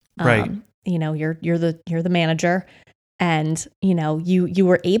 Right. You're the manager. And, you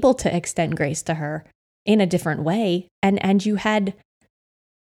were able to extend grace to her in a different way. And you had,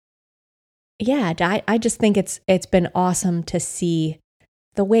 I just think it's been awesome to see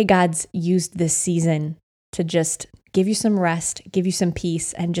the way God's used this season to just give you some rest, give you some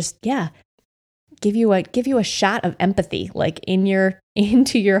peace, and just, give you a shot of empathy, like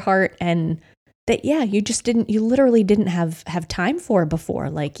into your heart, and that, you literally didn't have time for before.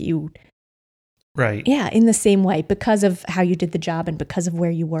 Like Right. Yeah, in the same way, because of how you did the job and because of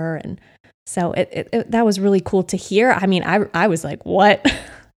where you were. And so that was really cool to hear. I mean, I was like, what?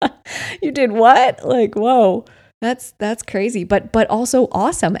 You did what? Like, whoa, that's crazy, but also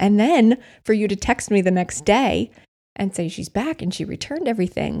awesome. And then for you to text me the next day and say she's back and she returned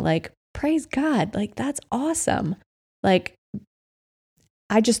everything, like, praise God, like, that's awesome. Like,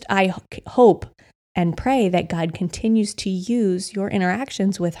 I hope and pray that God continues to use your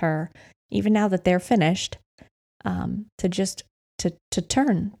interactions with her, even now that they're finished, to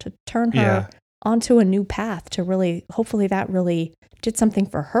turn her onto a new path, to really, hopefully that really did something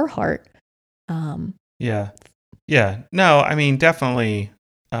for her heart. Yeah. No, I mean, definitely,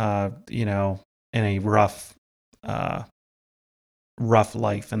 in a rough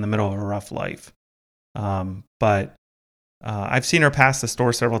life, in the middle of a rough life. But I've seen her pass the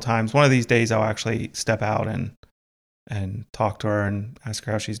store several times. One of these days I'll actually step out and talk to her and ask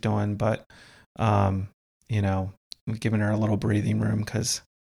her how she's doing. But, we've given her a little breathing room, because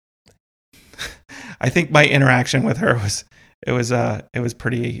I think my interaction with her was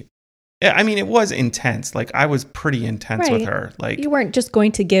pretty, I mean, it was intense. Like, I was pretty intense with her. Like, you weren't just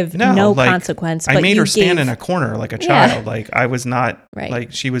going to give no like, consequence. I made her stand in a corner like a child. Like, I was not, right.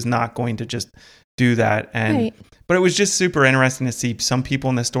 Like, she was not going to just do that. And, but it was just super interesting to see some people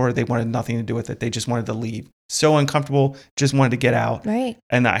in the store, they wanted nothing to do with it. They just wanted to leave. So uncomfortable, just wanted to get out. Right.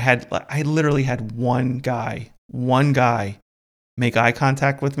 And I literally had one guy make eye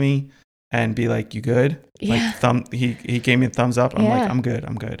contact with me and be like, "You good?" Yeah. Like, he gave me a thumbs up. I'm like, "I'm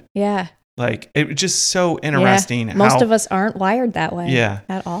good." Yeah. Like, it was just so interesting. Yeah. Most of us aren't wired that way. Yeah.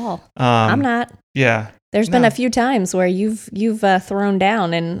 At all. I'm not. Yeah. There's been a few times where you've thrown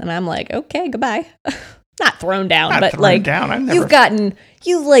down, and I'm like, okay, goodbye. Not thrown down, but like down. You've gotten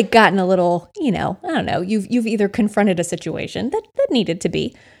a little, I don't know. You've either confronted a situation that needed to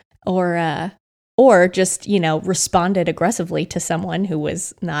be, or just, responded aggressively to someone who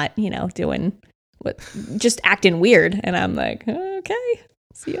was not, doing what, just acting weird. And I'm like, okay,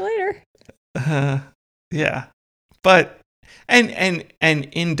 see you later. Yeah. But, and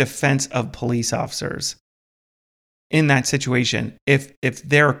in defense of police officers in that situation, if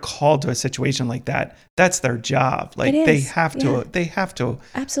they're called to a situation like that, that's their job. Like, they have to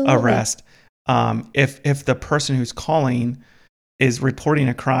Absolutely. arrest. If the person who's calling is reporting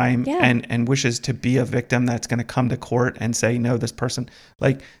a crime and wishes to be a victim that's going to come to court and say, no, this person,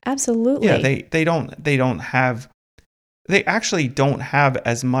 like, absolutely. Yeah, they actually don't have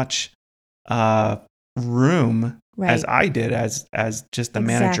as much room as I did as just the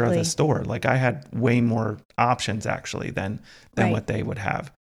manager of the store. Like, I had way more options actually than what they would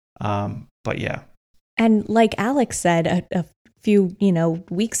have. But yeah. And like Alex said a few,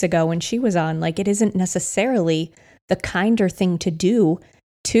 weeks ago when she was on, like, it isn't necessarily the kinder thing to do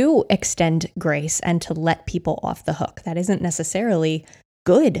to extend grace and to let people off the hook. That isn't necessarily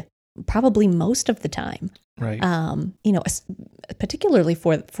good, probably most of the time. Right. Particularly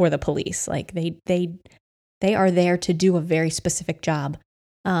for the police. Like, they are there to do a very specific job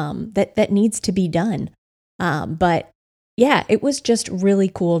that needs to be done. But yeah, it was just really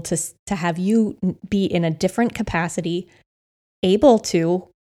cool to have you be in a different capacity, able to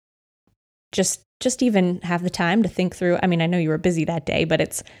just even have the time to think through. I mean, I know you were busy that day, but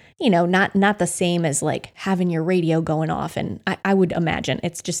it's, not the same as like having your radio going off. And I would imagine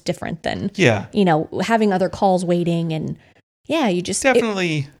it's just different than, having other calls waiting. And yeah, you just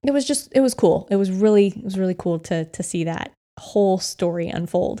definitely, it was cool. It was really cool to see that whole story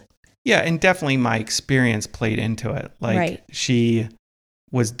unfold. Yeah. And definitely my experience played into it. Like, she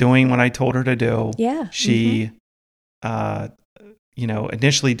was doing what I told her to do. Yeah. She,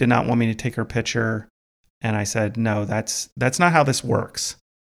 initially did not want me to take her picture. And I said, no, that's not how this works.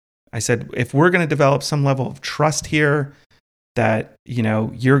 I said, if we're going to develop some level of trust here that,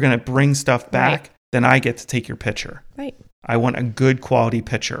 you're going to bring stuff back, then I get to take your picture. Right. I want a good quality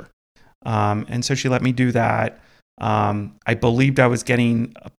picture. And so she let me do that. I believed I was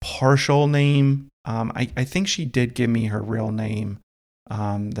getting a partial name. I think she did give me her real name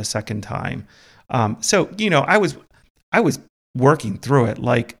the second time. So, I was working through it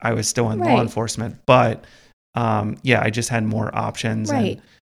like I was still in law enforcement, but I just had more options. Right.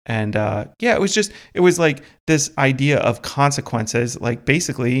 And it was like this idea of consequences. Like,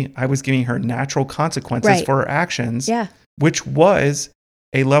 basically I was giving her natural consequences for her actions, which was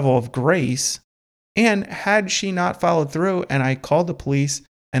a level of grace. And had she not followed through and I called the police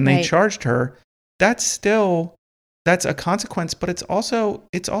and they charged her, that's a consequence, but it's also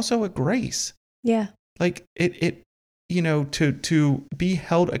a grace. Yeah. Like it to be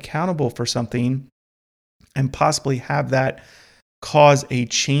held accountable for something and possibly have that cause a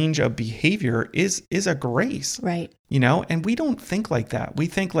change of behavior is a grace. Right. And we don't think like that. We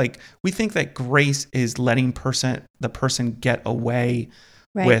think that grace is letting the person get away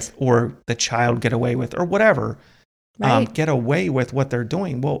with, or the child get away with, or whatever, get away with what they're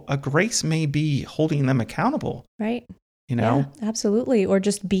doing. Well, a grace may be holding them accountable. Right. Yeah, absolutely. Or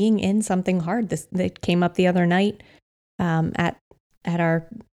just being in something hard. That came up the other night at our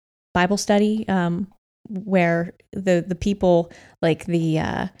Bible study, where the people, like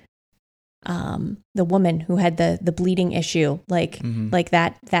the woman who had the bleeding issue, like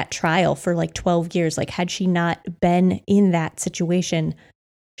that trial for like 12 years, like had she not been in that situation,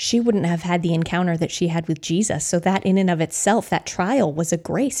 she wouldn't have had the encounter that she had with Jesus. So that in and of itself, that trial was a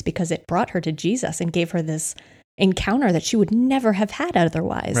grace because it brought her to Jesus and gave her this encounter that she would never have had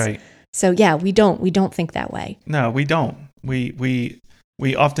otherwise. Right. So yeah, we don't think that way. No, we don't. We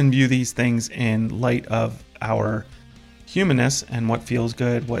often view these things in light of our humanness and what feels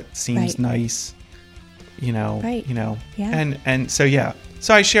good, what seems nice, Yeah. And so, yeah.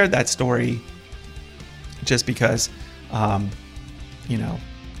 So I shared that story just because,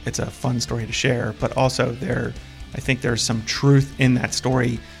 it's a fun story to share, but also I think there's some truth in that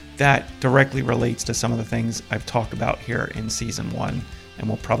story that directly relates to some of the things I've talked about here in season 1, and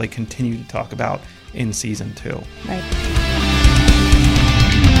we'll probably continue to talk about in season 2. Right.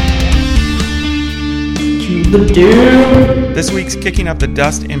 This week's Kicking Up the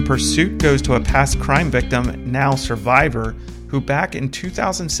Dust in Pursuit goes to a past crime victim, now survivor, who back in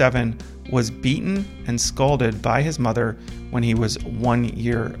 2007 was beaten and scalded by his mother when he was 1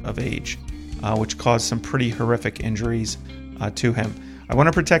 year of age, which caused some pretty horrific injuries to him. I want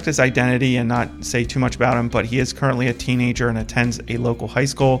to protect his identity and not say too much about him, but he is currently a teenager and attends a local high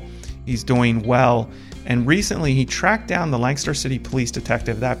school. He's doing well. And recently he tracked down the Lancaster City police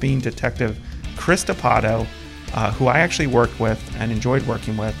detective, that being Detective Chris DePato, who I actually worked with and enjoyed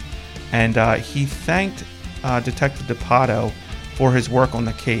working with. And he thanked Detective DePato for his work on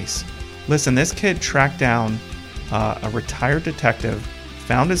the case. Listen, this kid tracked down a retired detective,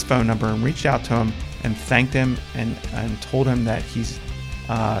 found his phone number and reached out to him and thanked him and told him that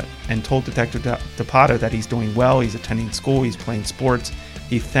and told Detective DePato that he's doing well, he's attending school, he's playing sports.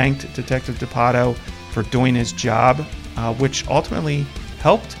 He thanked Detective DePato for doing his job, which ultimately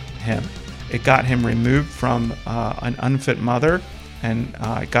helped him. It got him removed from an unfit mother and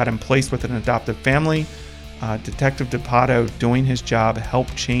got him placed with an adoptive family. Detective DePato doing his job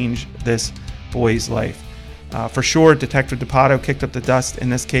helped change this boy's life. For sure, Detective DePato kicked up the dust in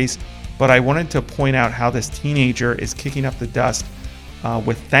this case, but I wanted to point out how this teenager is kicking up the dust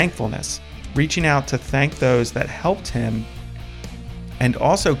with thankfulness, reaching out to thank those that helped him, and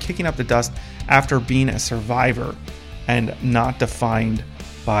also kicking up the dust after being a survivor and not defined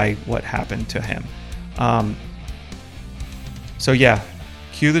by what happened to him. So yeah,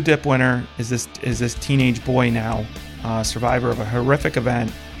 Cue the Dip winner is this teenage boy now, survivor of a horrific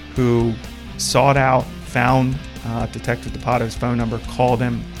event, who sought out, found Detective DePato's phone number, called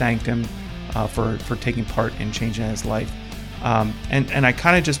him, thanked him for taking part in changing his life. And I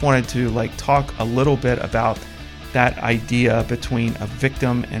kind of just wanted to talk a little bit about that idea between a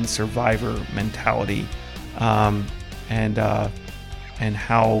victim and survivor mentality, and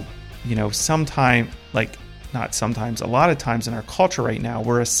how, a lot of times in our culture right now,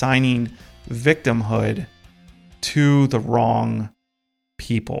 we're assigning victimhood to the wrong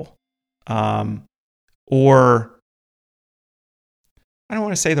people. Or I don't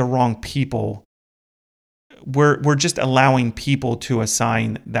want to say the wrong people. We're just allowing people to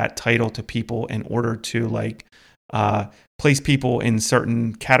assign that title to people in order to place people in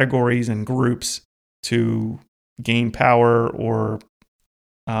certain categories and groups to gain power or,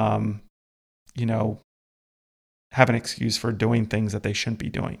 have an excuse for doing things that they shouldn't be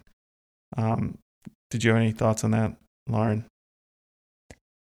doing. Did you have any thoughts on that, Lauren?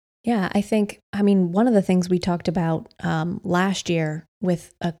 Yeah, one of the things we talked about last year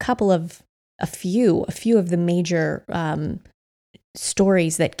with a few of the major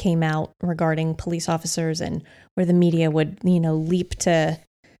stories that came out regarding police officers, and where the media would, leap to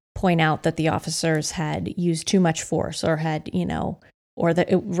point out that the officers had used too much force, or had, or that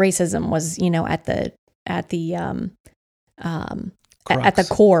racism was, at the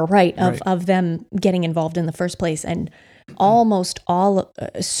core, right, of them getting involved in the first place. And almost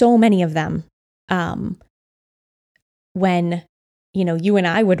so many of them, when, you and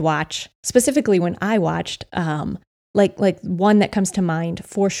I would watch, specifically when I watched, like one that comes to mind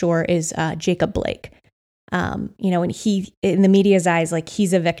for sure is Jacob Blake. And he, in the media's eyes,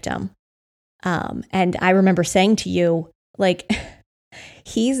 he's a victim. And I remember saying to you, like,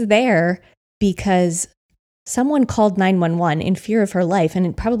 he's there because someone called 911 in fear of her life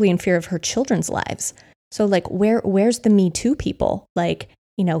and probably in fear of her children's lives. So like, where's the Me Too people? Like,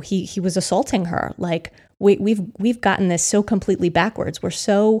 you know, he was assaulting her. Like, we've gotten this so completely backwards. We're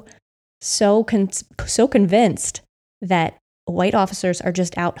so convinced that white officers are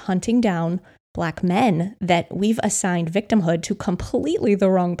just out hunting down Black men, that we've assigned victimhood to completely the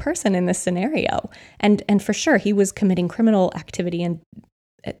wrong person in this scenario. And for sure, he was committing criminal activity, and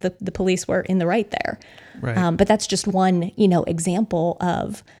the police were in the right there. Right. But that's just one, you know, example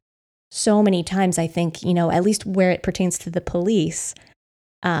of so many times, I think, you know, at least where it pertains to the police,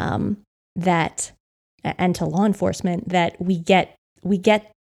 that, and to law enforcement, that we get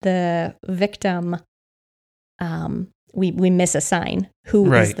the victim, we misassign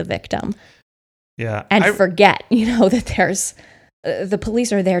who is the victim. Yeah. And forget, you know, that there's the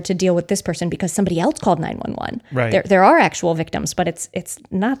police are there to deal with this person because somebody else called 911. Right. There are actual victims, but it's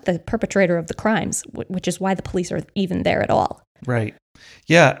not the perpetrator of the crimes, which is why the police are even there at all. Right.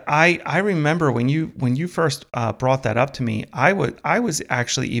 Yeah. I remember when you first brought that up to me, I was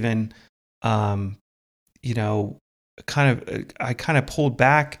actually even, you know, I kind of pulled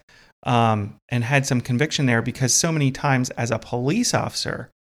back and had some conviction there, because so many times as a police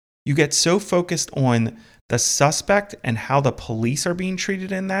officer, you get so focused on the suspect and how the police are being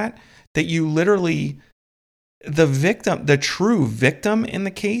treated in that you literally, the victim, the true victim in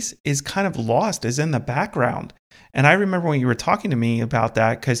the case is kind of lost, is in the background. And I remember when you were talking to me about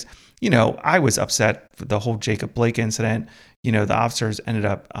that, because, you know, I was upset with the whole Jacob Blake incident. You know, the officers ended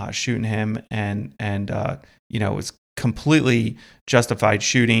up shooting him, and you know, it was completely justified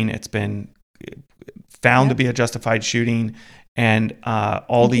shooting. It's been found to be a justified shooting. And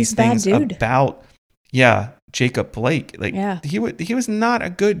all these things about, Jacob Blake, like he was not a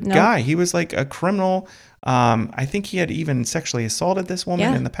good guy. He was like a criminal. I think he had even sexually assaulted this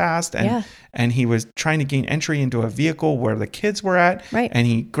woman in the past, and he was trying to gain entry into a vehicle where the kids were at, and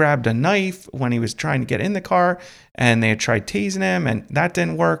he grabbed a knife when he was trying to get in the car, and they had tried tasing him, and that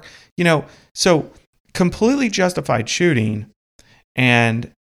didn't work. You know, so completely justified shooting,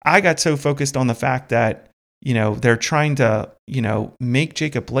 and I got so focused on the fact that, you know, they're trying to, you know, make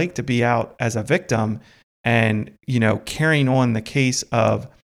Jacob Blake to be out as a victim, and, you know, carrying on the case of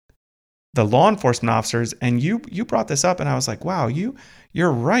the law enforcement officers. And you brought this up, and I was like, wow,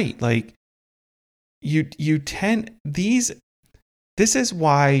 you're right. Like you tend this is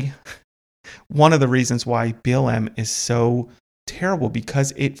why, one of the reasons why BLM is so terrible,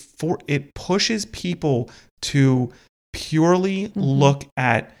 because it pushes people to purely look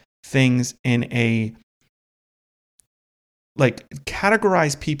at things in a, like,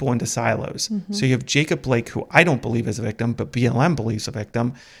 categorize people into silos. So you have Jacob Blake, who I don't believe is a victim, but BLM believes a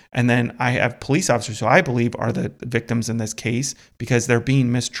victim. And then I have police officers who I believe are the victims in this case because they're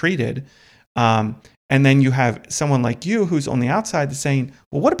being mistreated. And then you have someone like you who's on the outside that's saying,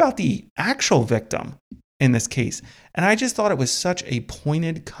 well, what about the actual victim in this case? And I just thought it was such a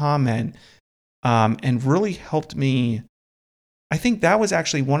pointed comment, and really helped me. I think that was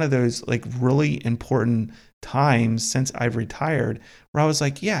actually one of those, like, really important times since I've retired where I was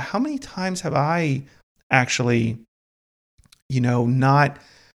like, yeah, how many times have I actually, you know, not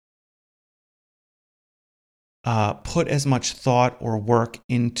put as much thought or work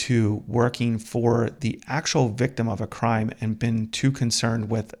into working for the actual victim of a crime and been too concerned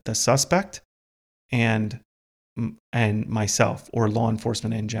with the suspect and myself or law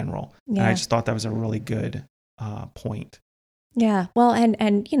enforcement in general. And I just thought that was a really good point. Yeah. Well,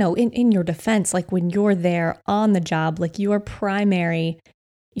 and you know, in your defense, like, when you're there on the job, like, your primary,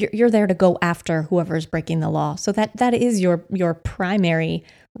 you're there to go after whoever is breaking the law. So that is your primary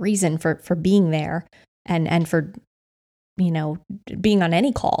reason for being there, and for, you know, being on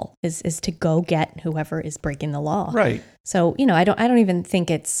any call is to go get whoever is breaking the law. Right. So, you know, I don't even think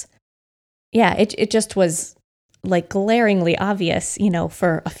it's, it just was, like, glaringly obvious, you know,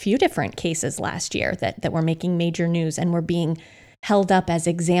 for a few different cases last year that were making major news and were being held up as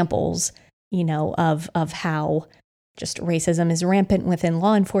examples, you know, of how just racism is rampant within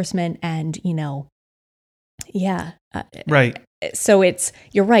law enforcement. And, you know, right. So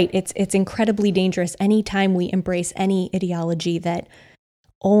you're right. It's incredibly dangerous anytime we embrace any ideology that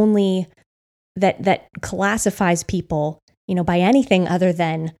only that classifies people, you know, by anything other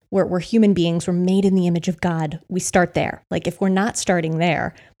than we're human beings, we're made in the image of God. We start there. Like, if we're not starting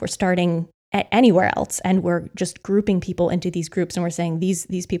there, we're starting at anywhere else, and we're just grouping people into these groups, and we're saying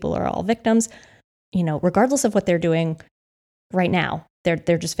these people are all victims, you know, regardless of what they're doing right now. They're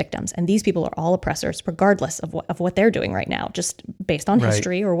just victims, and these people are all oppressors, regardless of what they're doing right now, just based on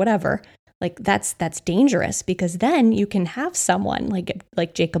history or whatever. Like that's dangerous, because then you can have someone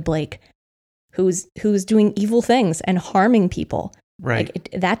like Jacob Blake who's doing evil things and harming people. Right. Like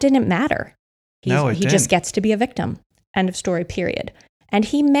that didn't matter. He didn't. just gets to be a victim. End of story, period. And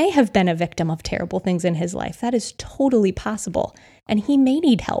he may have been a victim of terrible things in his life. That is totally possible. And he may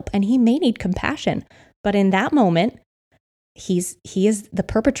need help and he may need compassion. But in that moment, he is the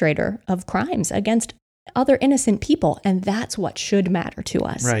perpetrator of crimes against other innocent people. And that's what should matter to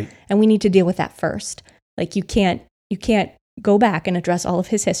us. Right. And we need to deal with that first. Like you can't go back and address all of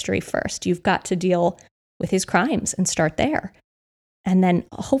his history first. You've got to deal with his crimes and start there. And then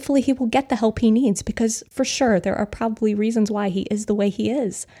hopefully he will get the help he needs, because for sure there are probably reasons why he is the way he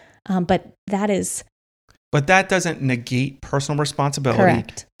is. But that doesn't negate personal responsibility,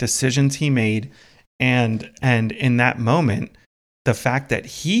 correct. Decisions he made. And in that moment, the fact that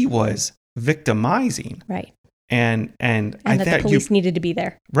he was victimizing. Right. And I that the police needed to be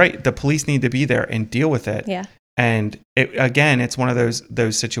there. Right. The police need to be there and deal with it. Yeah. And it's one of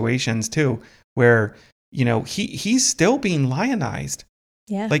those situations too, where, he's still being lionized.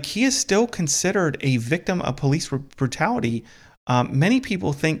 Yeah. Like he is still considered a victim of police brutality. Many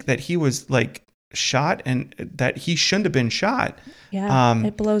people think that he was like shot and that he shouldn't have been shot. Yeah.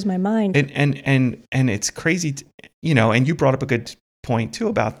 It blows my mind. And it's crazy, and you brought up a good point too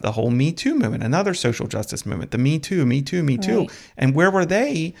about the whole Me Too movement, another social justice movement, the Me Too. Right. And where were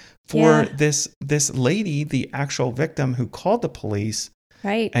they for this lady, the actual victim who called the police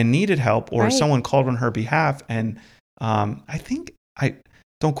right. and needed help, or right. someone called on her behalf? And don't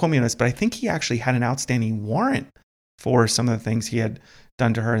quote me on this, but I think he actually had an outstanding warrant for some of the things he had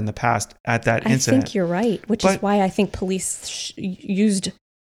done to her in the past at that incident. I think you're right, which is why I think police used,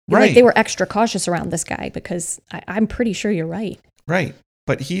 right. like they were extra cautious around this guy, because I'm pretty sure you're right. Right.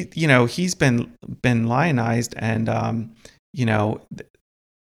 But he's been lionized, and,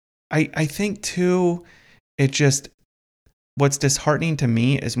 I think too, what's disheartening to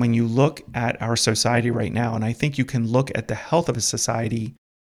me is when you look at our society right now, and I think you can look at the health of a society,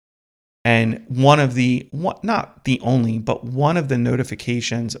 and not the only, but one of the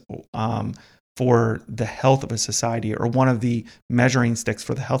notifications for the health of a society, or one of the measuring sticks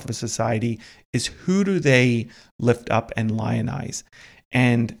for the health of a society, is who do they lift up and lionize.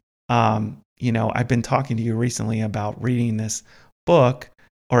 And, I've been talking to you recently about reading this book,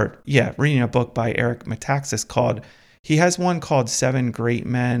 reading a book by Eric Metaxas he has one called 7 Great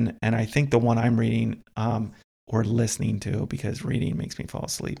Men. And I think the one I'm reading, or listening to, because reading makes me fall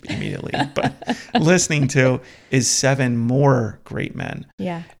asleep immediately, but listening to is 7 More Great Men.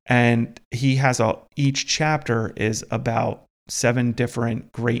 Yeah. And he has each chapter is about 7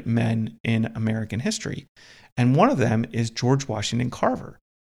 different great men in American history. And one of them is George Washington Carver.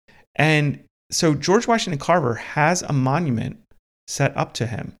 And so George Washington Carver has a monument set up to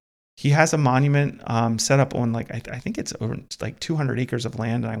him. He has a monument set up on I think it's over like 200 acres of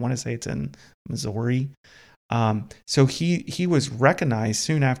land. And I want to say it's in Missouri. So he was recognized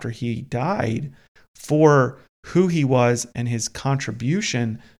soon after he died for who he was and his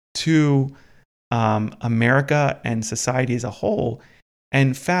contribution to America and society as a whole.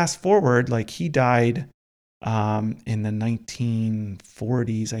 And fast forward, he died in the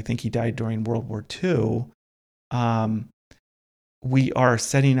 1940s. I think he died during World War II. We are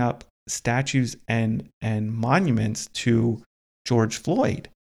setting up statues and monuments to George Floyd.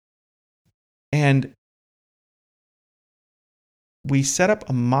 And we set up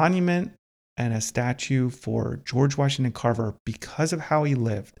a monument and a statue for George Washington Carver because of how he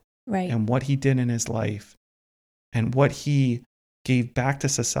lived, right, and what he did in his life and what he gave back to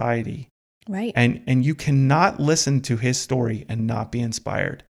society. Right. And you cannot listen to his story and not be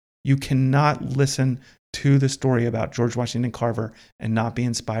inspired. You cannot listen to the story about George Washington Carver and not be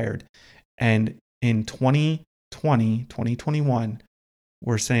inspired. And in 2021,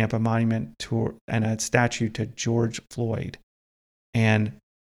 we're setting up a monument to and a statue to George Floyd. And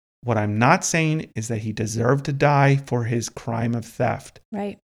what I'm not saying is that he deserved to die for his crime of theft.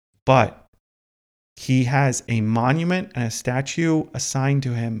 Right. But he has a monument and a statue assigned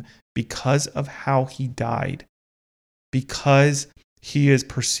to him because of how he died, because he is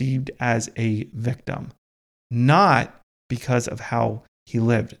perceived as a victim, not because of how he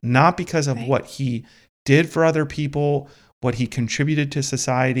lived, not because of what he did for other people, what he contributed to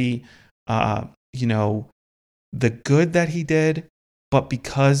society, the good that he did, but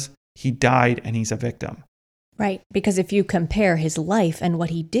because he died and he's a victim. Right. Because if you compare his life and what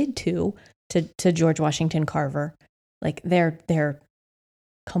he did to George Washington Carver, they're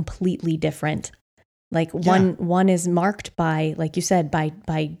completely different. One is marked by, like you said,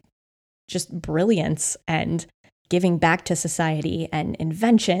 by just brilliance and giving back to society and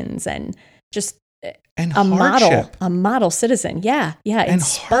inventions and just and a hardship. model citizen. Yeah. And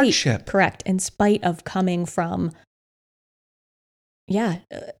hardship. Correct. In spite of coming from,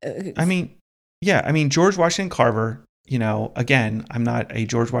 I mean, George Washington Carver, again, I'm not a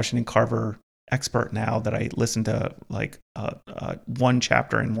George Washington Carver expert now that I listened to like one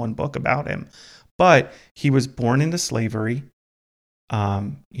chapter in one book about him, but he was born into slavery.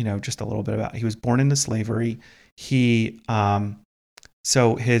 Just a little bit about, he was born into slavery. He,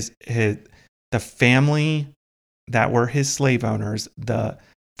 so the family that were his slave owners, the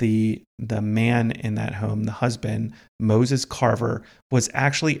man in that home, the husband, Moses Carver, was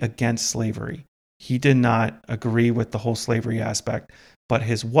actually against slavery. He did not agree with the whole slavery aspect, but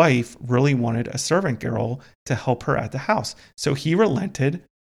his wife really wanted a servant girl to help her at the house. So he relented,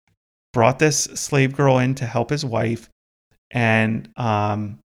 brought this slave girl in to help his wife, and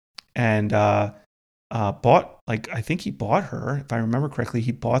bought, like, I think he bought her, if I remember correctly,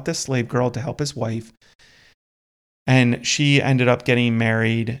 he bought this slave girl to help his wife. And she ended up getting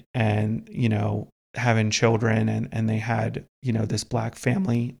married and, having children, and they had, this black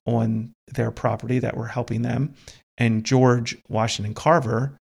family on their property that were helping them. And George Washington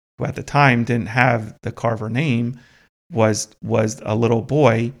Carver, who at the time didn't have the Carver name, was a little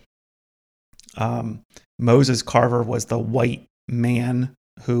boy. Moses Carver was the white man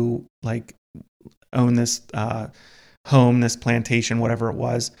who like owned this home, this plantation, whatever it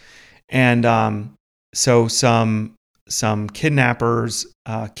was. And so some kidnappers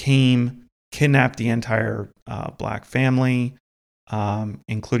kidnapped the entire black family,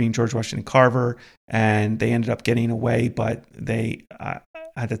 including George Washington Carver, and they ended up getting away. But they,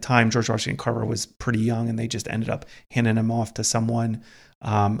 at the time, George Washington Carver was pretty young, and they just ended up handing him off to someone.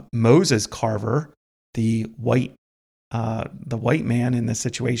 Moses Carver, the white man in this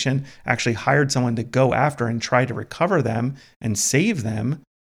situation, actually hired someone to go after and try to recover them and save them.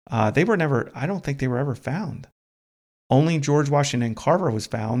 I don't think they were ever found. Only George Washington Carver was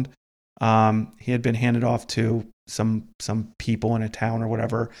found. He had been handed off to some people in a town or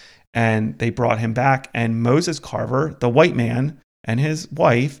whatever, and they brought him back. And Moses Carver, the white man, and his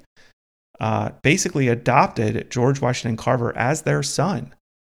wife basically adopted George Washington Carver as their son,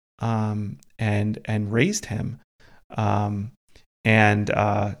 and raised him.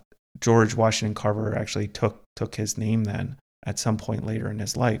 George Washington Carver actually took his name then at some point later in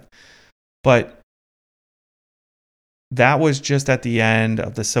his life. But that was just at the end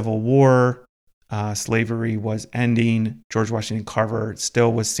of the Civil War. Slavery was ending. George Washington Carver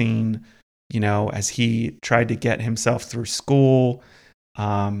still was seen, as he tried to get himself through school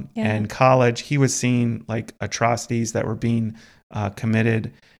and college. He was seeing like atrocities that were being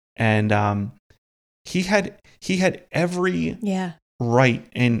committed, and he had every right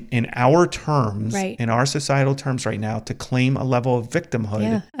in our terms, in our societal terms right now, to claim a level of victimhood.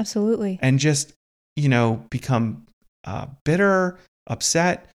 Yeah, absolutely. And just, become bitter,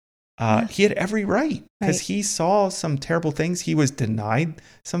 upset. He had every right because he saw some terrible things. He was denied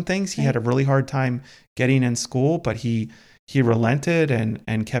some things. He had a really hard time getting in school, but he relented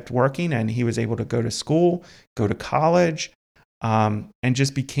and kept working, and he was able to go to school, go to college, and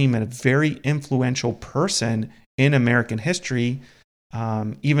just became a very influential person in American history.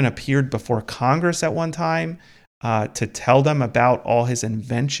 Even appeared before Congress at one time to tell them about all his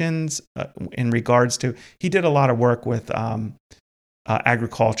inventions in regards to, he did a lot of work with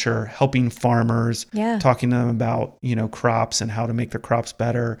agriculture, helping farmers, talking to them about, crops and how to make their crops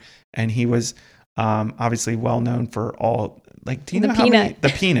better. And he was obviously well known for all, like, do you know how many, the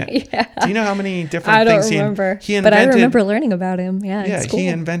peanut? Do you know how many different things he remember, he invented? But I remember learning about him. Yeah, he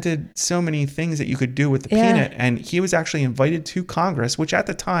invented so many things that you could do with the peanut. And he was actually invited to Congress, which at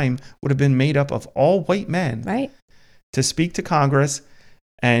the time would have been made up of all white men, to speak to Congress.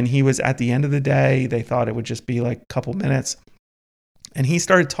 And he was, at the end of the day, they thought it would just be like a couple minutes. And he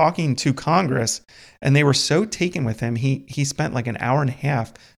started talking to Congress, and they were so taken with him. He spent like an hour and a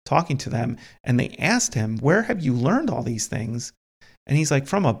half talking to them, and they asked him, "Where have you learned all these things?" And he's like,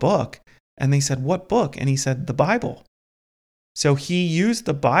 "From a book." And they said, "What book?" And he said, "The Bible." So he used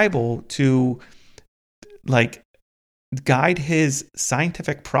the Bible to like guide his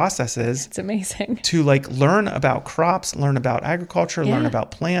scientific processes. It's amazing. To like learn about crops, learn about agriculture, learn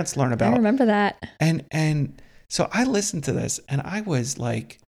about plants, learn about. I remember that. And so I listened to this, and I was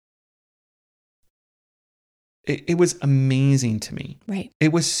like, it was amazing to me. Right.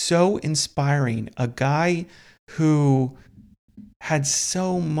 It was so inspiring. A guy who had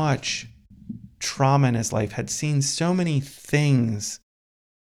so much trauma in his life, had seen so many things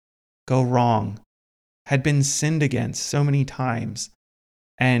go wrong, had been sinned against so many times,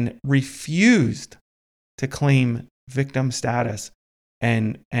 and refused to claim victim status,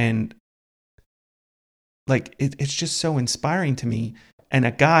 and like it's just so inspiring to me. And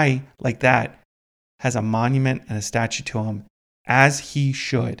a guy like that has a monument and a statue to him, as he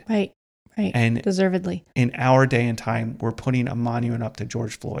should. Right. And deservedly. In our day and time, we're putting a monument up to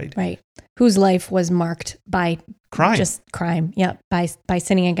George Floyd. Right. Whose life was marked by crime. Just crime. Yeah. By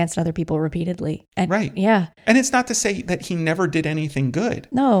sinning against other people repeatedly. And, right. Yeah. And it's not to say that he never did anything good.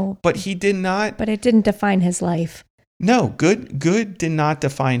 No. But he did not. But it didn't define his life. No, good did not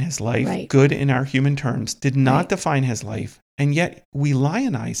define his life. Right. Good in our human terms did not define his life. And yet we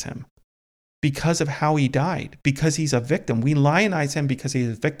lionize him because of how he died, because he's a victim. We lionize him because he's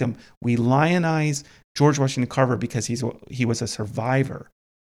a victim. We lionize George Washington Carver because he was a survivor.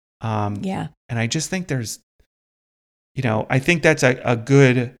 Yeah. And I just think there's, I think that's a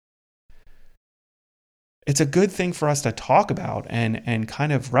good, it's a good thing for us to talk about and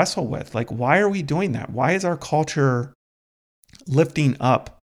kind of wrestle with. Like, why are we doing that? Why is our culture lifting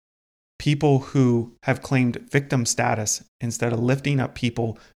up people who have claimed victim status instead of lifting up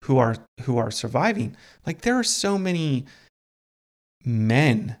people who are surviving? Like, there are so many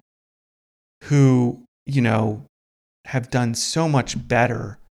men who, have done so much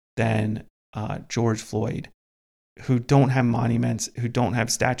better than George Floyd, who don't have monuments, who don't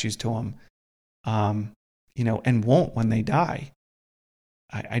have statues to them, and won't when they die.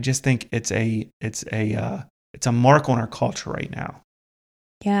 I just think it's a mark on our culture right now.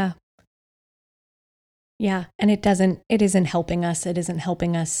 Yeah. Yeah. And it isn't helping us. It isn't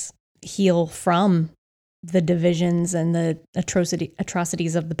helping us heal from the divisions and the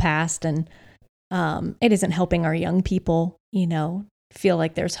atrocities of the past. And it isn't helping our young people, feel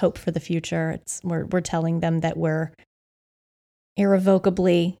like there's hope for the future. We're telling them that we're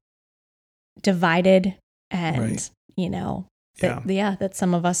irrevocably divided, and that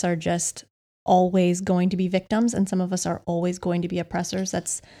some of us are just always going to be victims and some of us are always going to be oppressors.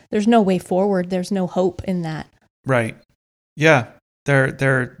 There's no way forward. There's no hope in that. Right. Yeah.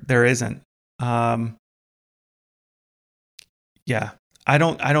 There isn't. Yeah. I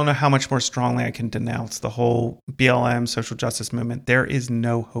don't know how much more strongly I can denounce the whole BLM social justice movement. There is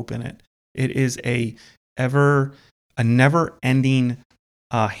no hope in it. It is a never ending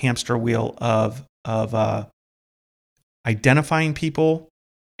hamster wheel of identifying people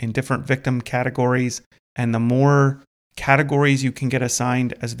in different victim categories. And the more categories you can get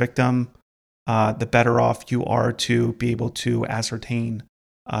assigned as victim, the better off you are to be able to ascertain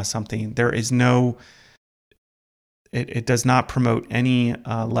something. There is no, it does not promote any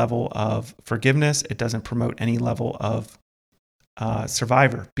level of forgiveness. It doesn't promote any level of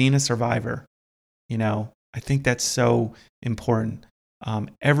being a survivor. I think that's so important.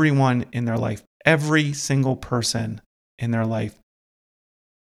 Everyone in their life, every single person in their life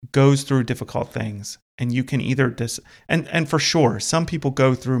goes through difficult things, and you can either and for sure, some people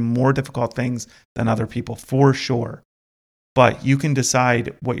go through more difficult things than other people, for sure. But you can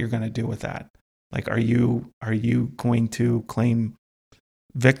decide what you're going to do with that. Like, are you going to claim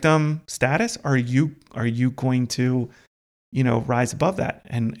victim status? Or are you going to, rise above that?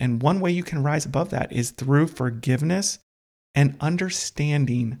 And one way you can rise above that is through forgiveness and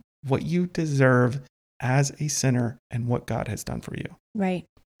understanding what you deserve as a sinner and what God has done for you. Right.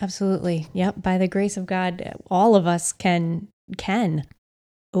 Absolutely. Yep. By the grace of God, all of us can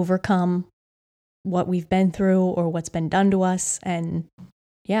overcome what we've been through or what's been done to us. And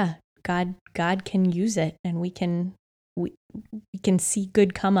yeah, God can use it, and we can see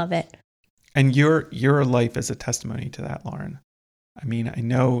good come of it. And your life is a testimony to that, Lauren. I mean, I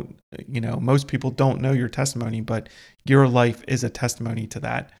know, most people don't know your testimony, but your life is a testimony to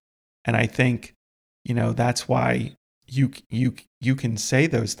that. And I think, that's why you can say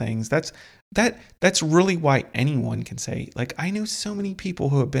those things. That's really why anyone can say, like, I know so many people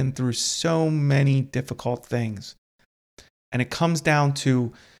who have been through so many difficult things. And it comes down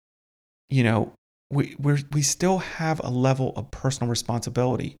to, we still have a level of personal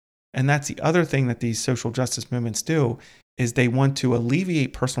responsibility. And that's the other thing that these social justice movements do, is they want to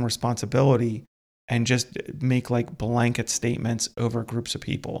alleviate personal responsibility and just make like blanket statements over groups of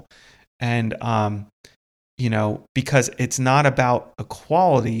people. And, because it's not about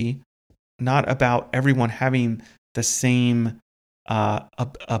equality, not about everyone having the same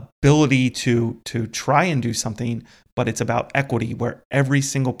ability to try and do something, but it's about equity, where every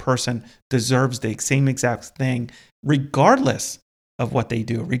single person deserves the same exact thing, regardless of what they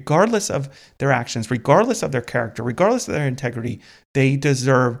do, regardless of their actions, regardless of their character, regardless of their integrity. They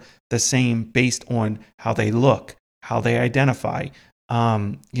deserve the same based on how they look, how they identify,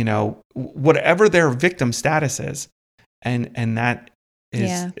 whatever their victim status is. And that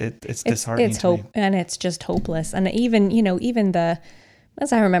it's disheartening. It's hope, and it's just hopeless. And even,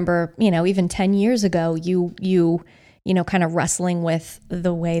 as I remember, even 10 years ago, you kind of wrestling with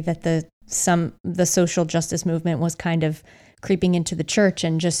the way that the social justice movement was kind of creeping into the church,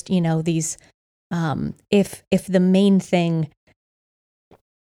 and just, these, if the main thing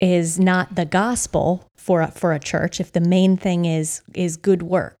is not the gospel for a church, if the main thing is good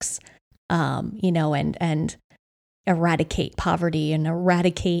works, and eradicate poverty and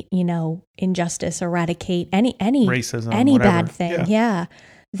eradicate, injustice, eradicate any racism, any whatever. bad thing.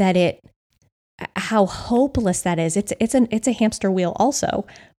 That how hopeless that is. It's a hamster wheel also,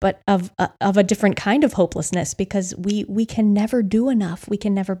 but of a different kind of hopelessness, because we can never do enough. We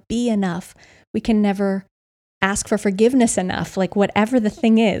can never be enough. We can never ask for forgiveness enough. Like, whatever the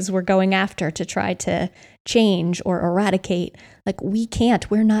thing is we're going after to try to change or eradicate, like, we can't.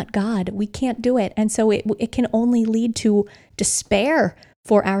 We're not God. We can't do it. And so it can only lead to despair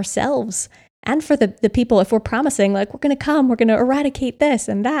for ourselves and for the people. If we're promising, like, we're going to eradicate this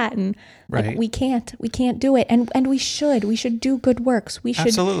and that, and like, we can't do it. And we should do good works.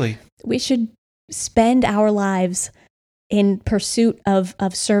 Absolutely. We should spend our lives in pursuit of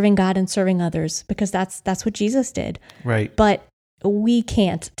serving God and serving others, because that's what Jesus did. Right. But we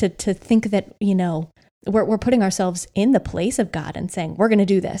can't to think that, we're putting ourselves in the place of God and saying, we're going to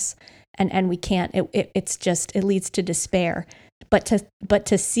do this. And we can't. It leads to despair. But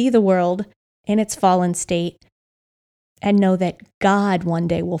to see the world in its fallen state and know that God one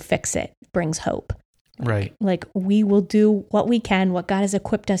day will fix it brings hope. Right. Like, we will do what we can, what God has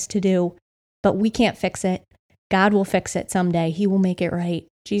equipped us to do, but we can't fix it. God will fix it someday. He will make it right.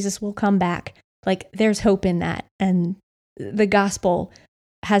 Jesus will come back. Like, there's hope in that. And the gospel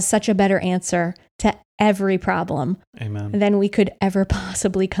has such a better answer to every problem Amen. than we could ever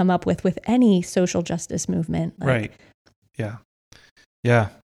possibly come up with any social justice movement. Right. Yeah. Yeah.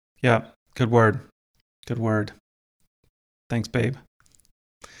 Yeah. Good word. Good word. Thanks, babe.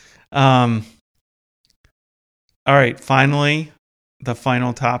 All right. Finally, the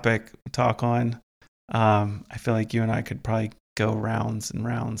final topic we talk on. I feel like you and I could probably go rounds and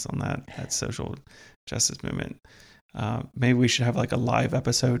rounds on that social justice movement. Maybe we should have like a live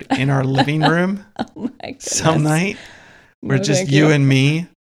episode in our living room some night, where just you and me,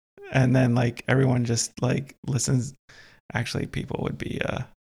 and then like everyone just like listens. Actually, people would be.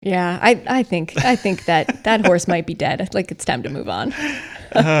 Yeah, I think that horse might be dead. Like, it's time to move on.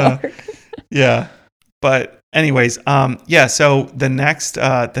 Yeah, but anyways, yeah. So the next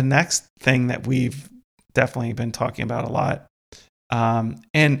thing that we've definitely been talking about a lot.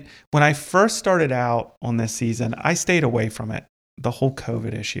 And when I first started out on this season, I stayed away from it, the whole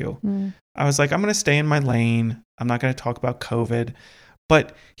COVID issue. I was like, I'm going to stay in my lane. I'm not going to talk about COVID.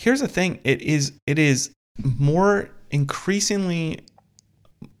 But here's the thing. It is more increasingly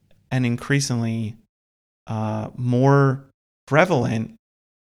more prevalent,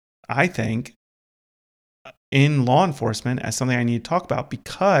 I think, in law enforcement as something I need to talk about,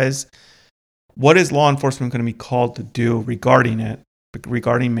 because what is law enforcement going to be called to do regarding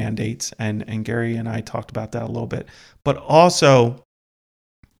mandates? And Gary and I talked about that a little bit, but also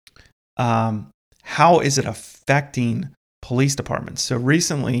how is it affecting police departments? So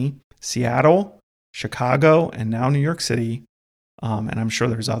recently, Seattle, Chicago, and now New York City, and I'm sure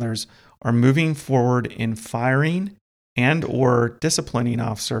there's others, are moving forward in firing and or disciplining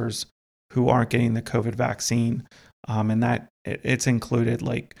officers who aren't getting the COVID vaccine. And that it's included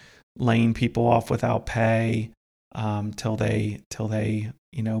like laying people off without pay till they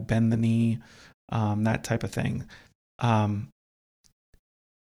bend the knee, that type of thing.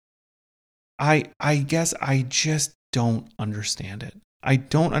 I guess I just don't understand it. I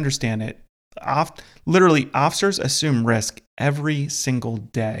don't understand it. Literally, officers assume risk every single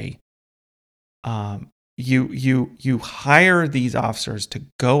day. You hire these officers to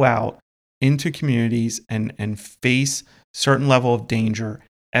go out into communities and face certain level of danger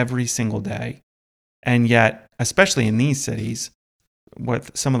every single day. And yet, especially in these cities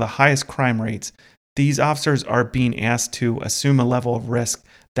with some of the highest crime rates, these officers are being asked to assume a level of risk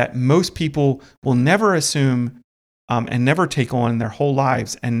that most people will never assume and never take on in their whole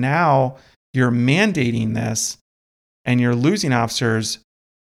lives. And now you're mandating this and you're losing officers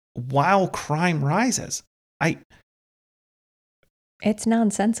while crime rises. It's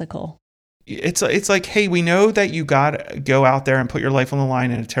nonsensical. It's like, hey, we know that you got to go out there and put your life on the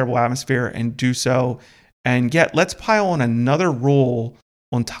line in a terrible atmosphere and do so. And yet let's pile on another rule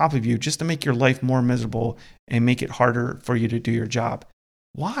on top of you just to make your life more miserable and make it harder for you to do your job.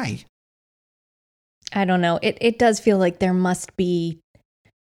 Why? I don't know. It does feel like there must be,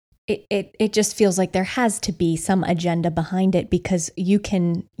 it just feels like there has to be some agenda behind it, because you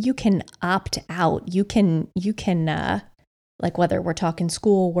can opt out. You can like, whether we're talking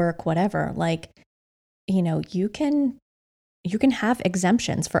school, work, whatever, like, you can have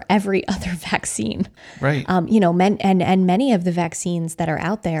exemptions for every other vaccine. Right. Many of the vaccines that are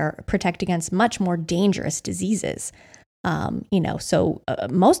out there protect against much more dangerous diseases. So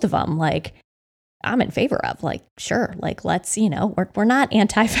most of them, like, I'm in favor of, like, sure, like, let's, we're not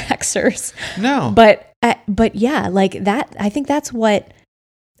anti-vaxxers. No. But yeah, like that, I think that's what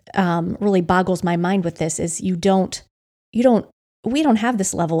really boggles my mind with this is we don't have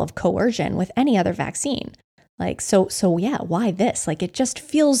this level of coercion with any other vaccine. Like, so yeah, why this? Like, it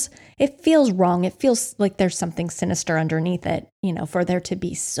feels wrong. It feels like there's something sinister underneath it, for there to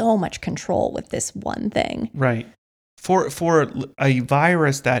be so much control with this one thing. Right. For a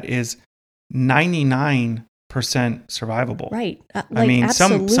virus that is 99% survivable. Right. I mean,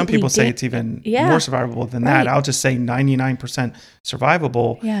 some people say it's even more survivable than that. I'll just say 99%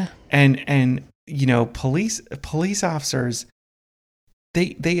 survivable. Yeah. And police officers,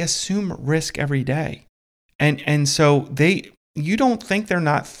 they assume risk every day. And so you don't think they're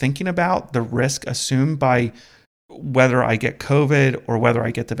not thinking about the risk assumed by whether I get COVID or whether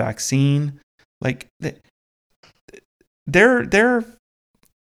I get the vaccine. Like, they're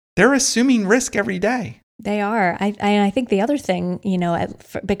assuming risk every day. They are. I think the other thing,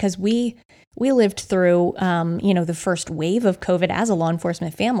 because we lived through, the first wave of COVID as a law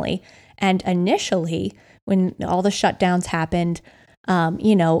enforcement family. And initially, when all the shutdowns happened,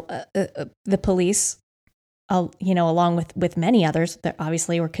 the police, along with many others that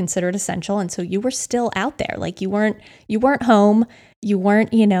obviously were considered essential. And so you were still out there. Like, you weren't home. You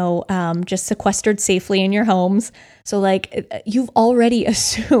weren't, just sequestered safely in your homes. So, like, you've already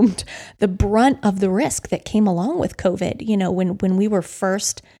assumed the brunt of the risk that came along with COVID, when we were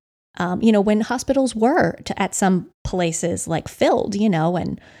first, when hospitals were at some places, like, filled,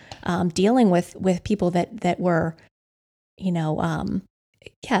 and dealing with people that were,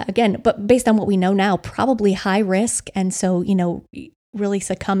 again, but based on what we know now, probably high risk. And so, really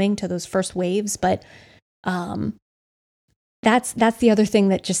succumbing to those first waves. But that's the other thing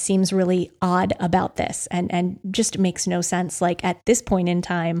that just seems really odd about this and just makes no sense. Like, at this point in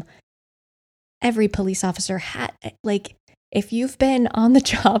time, every police officer had, like, if you've been on the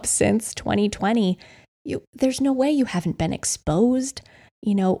job since 2020, there's no way you haven't been exposed,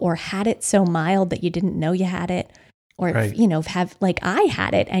 or had it so mild that you didn't know you had it. Or, right. Have, like, I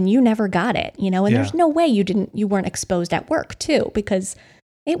had it and you never got it, and there's no way you weren't exposed at work too, because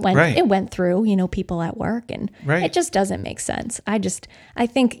it went through, people at work, and it just doesn't make sense. I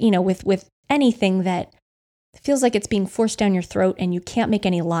think, with anything that feels like it's being forced down your throat and you can't make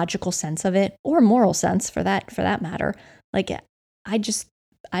any logical sense of it, or moral sense for that matter, like, I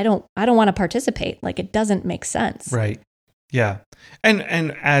don't want to participate. Like, it doesn't make sense. Right. Yeah. And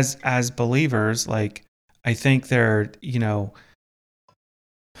as believers, like, I think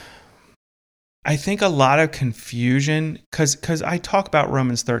I think a lot of confusion, because I talk about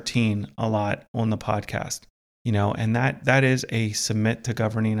Romans 13 a lot on the podcast, and that is a submit to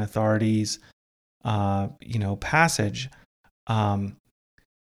governing authorities, passage.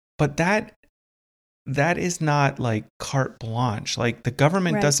 But that is not like carte blanche. Like, the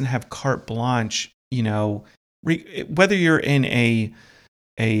government doesn't have carte blanche, whether you're in a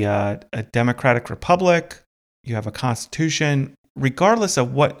democratic republic, you have a constitution, regardless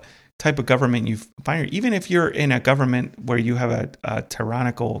of what type of government you find, even if you're in a government where you have a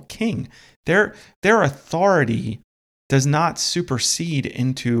tyrannical king, their authority does not supersede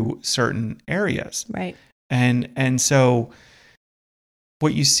into certain areas. Right. And so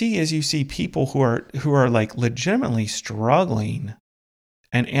what you see people who are like legitimately struggling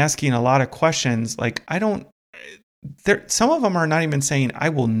and asking a lot of questions. Like, some of them are not even saying, I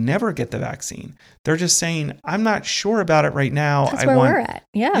will never get the vaccine. They're just saying, I'm not sure about it right now. That's where we're at.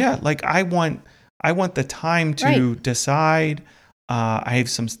 Yeah. Yeah. Like, I want the time to decide. I have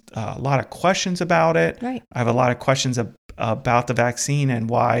a lot of questions about it. Right. I have a lot of questions about the vaccine and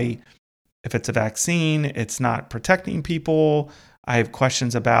why, if it's a vaccine, it's not protecting people. I have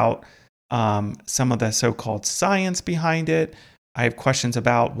questions about some of the so-called science behind it. I have questions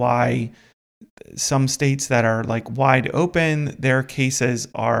about why some states that are like wide open, their cases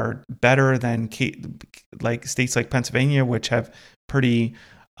are better than like states like Pennsylvania, which have pretty,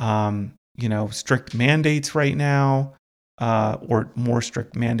 strict mandates right now, or more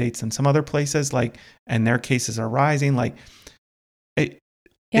strict mandates than some other places. Like, and their cases are rising. Like,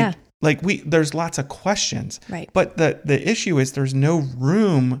 there's lots of questions. Right. But the issue is there's no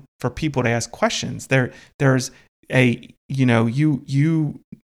room for people to ask questions. There's a,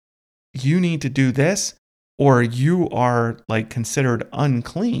 you need to do this, or you are like considered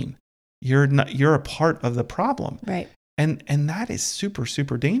unclean. You're a part of the problem. Right. And that is super,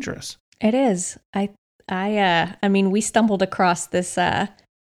 super dangerous. It is. I mean, we stumbled across this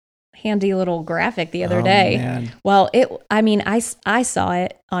handy little graphic the other day. Man. Well, I saw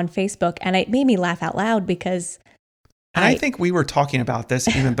it on Facebook and it made me laugh out loud because And I think we were talking about this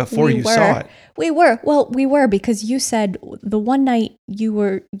even before you saw it. We were. Well, we were, because you said the one night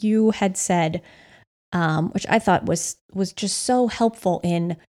you had said, which I thought was just so helpful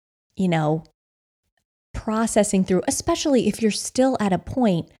in, processing through, especially if you're still at a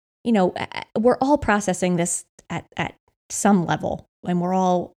point, we're all processing this at some level, and we're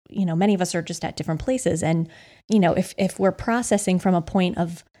all, many of us are just at different places. And, if we're processing from a point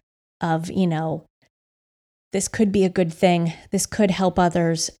of, this could be a good thing, this could help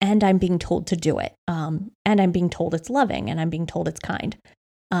others, and I'm being told to do it. And I'm being told it's loving, and I'm being told it's kind.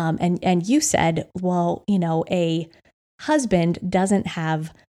 And you said, well, a husband doesn't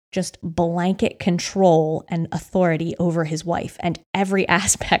have just blanket control and authority over his wife and every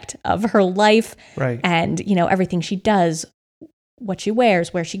aspect of her life. Right. And, everything she does, what she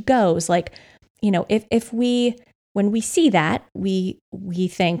wears, where she goes. Like, when we see that, we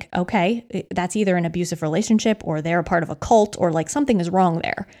think, okay, that's either an abusive relationship or they're a part of a cult or like something is wrong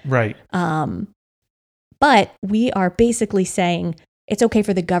there. Right. But we are basically saying it's okay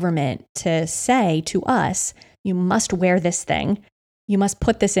for the government to say to us, you must wear this thing. You must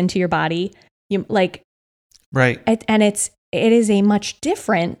put this into your body. Right. And it is a much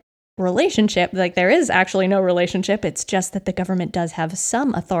different relationship. Like, there is actually no relationship. It's just that the government does have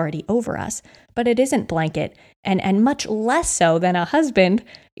some authority over us, but it isn't blanket, and much less so than a husband,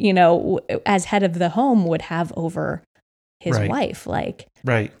 as head of the home would have over his wife. Like,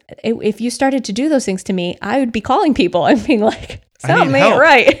 right. If you started to do those things to me, I would be calling people and being like, something ain't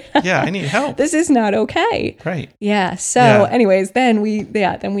right. Yeah, I need help. This is not okay. Right. Yeah. So anyways, then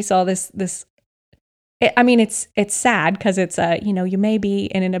we saw this, it's sad because it's you may be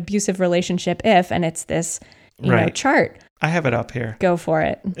in an abusive relationship and it's this, chart. I have it up here. Go for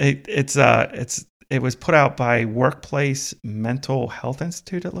it. It was put out by Workplace Mental Health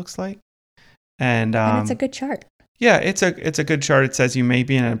Institute, it looks like. And it's a good chart. Yeah, it's a good chart. It says you may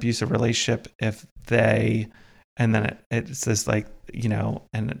be in an abusive relationship if they, and then it says like,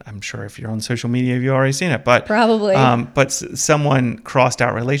 and I'm sure if you're on social media, you've already seen it, but probably. But someone crossed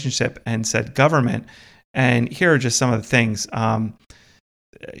out relationship and said government. And here are just some of the things.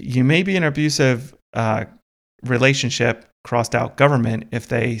 You may be in an abusive relationship, crossed out government, if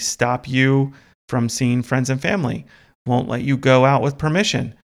they stop you from seeing friends and family, won't let you go out with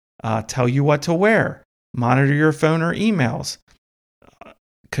permission, tell you what to wear, monitor your phone or emails,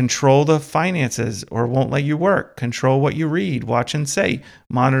 control the finances or won't let you work, control what you read, watch and say,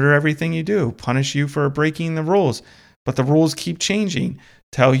 monitor everything you do, punish you for breaking the rules, but the rules keep changing,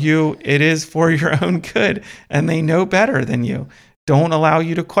 tell you it is for your own good and they know better than you, don't allow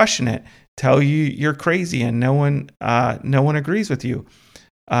you to question it, tell you you're crazy and no one agrees with you,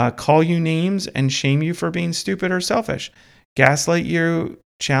 call you names and shame you for being stupid or selfish, gaslight you,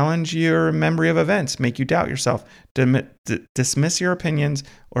 challenge your memory of events, make you doubt yourself, dismiss your opinions,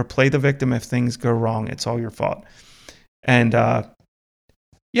 or play the victim if things go wrong. It's all your fault. And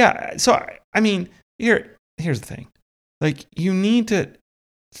so I mean, here's the thing. Like, you need to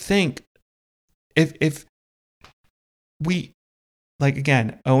think if we, like,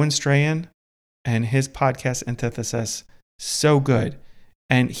 again, Owen Strahan and his podcast Antithesis, so good.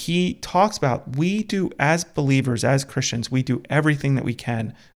 And he talks about, we do, as believers, as Christians, we do everything that we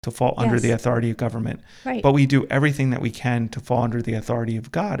can to fall under the authority of government. Right. But we do everything that we can to fall under the authority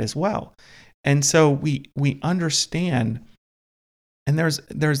of God as well. And so we understand, and there's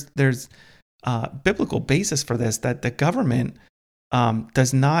biblical basis for this, that the government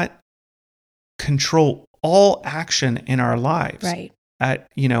does not control all action in our lives. Right.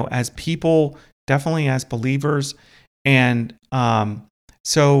 As people, definitely as believers, and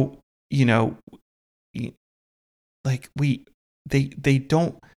so, like they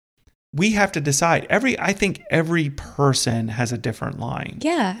don't, we have to decide. I think every person has a different line.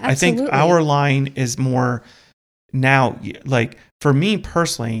 Yeah, absolutely. I think our line is more now, like, for me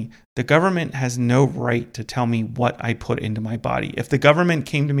personally, the government has no right to tell me what I put into my body. If the government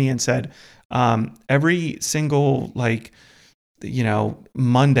came to me and said, every single,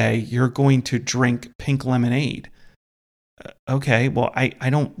 Monday, you're going to drink pink lemonade. Okay, well, I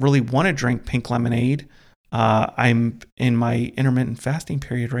don't really want to drink pink lemonade. I'm in my intermittent fasting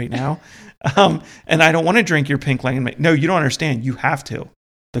period right now. And I don't want to drink your pink lemonade. No, you don't understand. You have to.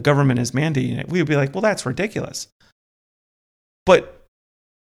 The government is mandating it. We would be like, well, that's ridiculous. But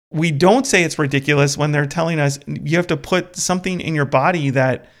we don't say it's ridiculous when they're telling us you have to put something in your body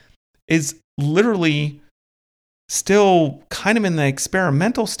that is literally still kind of in the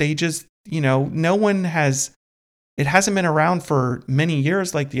experimental stages. No one has, it hasn't been around for many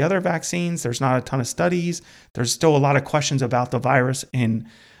years like the other vaccines. There's not a ton of studies. There's still a lot of questions about the virus in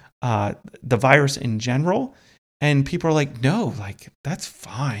general. And people are like, no, like that's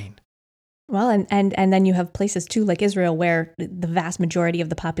fine. Well, and then you have places too, like Israel, where the vast majority of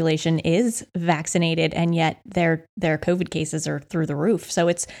the population is vaccinated, and yet their COVID cases are through the roof.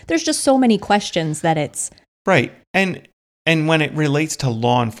 So there's just so many questions that it's right. And when it relates to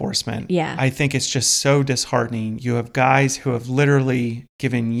law enforcement, yeah, I think it's just so disheartening. You have guys who have literally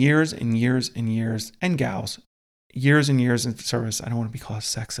given years and years and years, and gals, years and years in service. I don't want to be called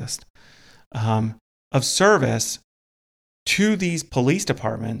sexist, of service to these police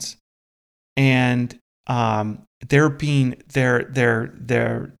departments. And their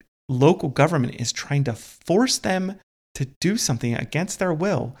local government is trying to force them to do something against their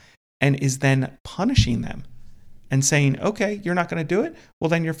will, and is then punishing them and saying, "Okay, you're not going to do it. Well,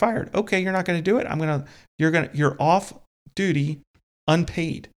 then you're fired. Okay, you're not going to do it. You're off duty,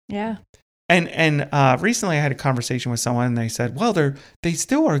 unpaid." Yeah. And recently, I had a conversation with someone, and they said, "Well, they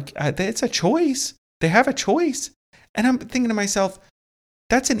still are. It's a choice. They have a choice." And I'm thinking to myself,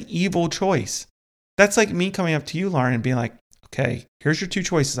 that's an evil choice. That's like me coming up to you, Lauren, and being like, okay, here's your two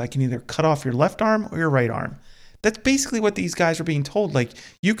choices. I can either cut off your left arm or your right arm. That's basically what these guys are being told. Like,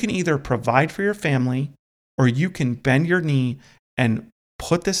 you can either provide for your family, or you can bend your knee and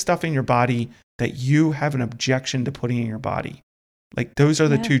put this stuff in your body that you have an objection to putting in your body. Like, those are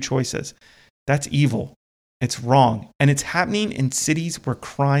the two choices. That's evil. It's wrong. And it's happening in cities where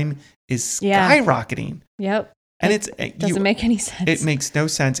crime is skyrocketing. Yep. And it doesn't make any sense. It makes no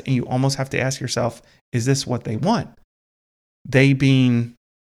sense. And you almost have to ask yourself, is this what they want? They being...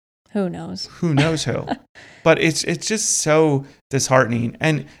 Who knows? Who knows who? But it's just so disheartening.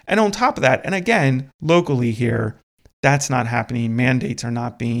 And on top of that, and again, locally here, that's not happening. Mandates are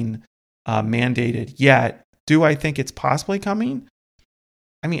not being mandated yet. Do I think it's possibly coming?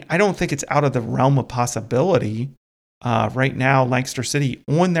 I mean, I don't think it's out of the realm of possibility. Right now, Lancaster City,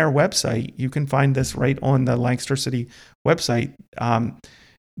 on their website, you can find this right on the Lancaster City website.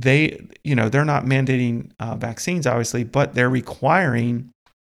 They're not mandating vaccines, obviously, but they're requiring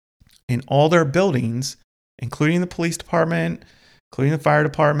in all their buildings, including the police department, including the fire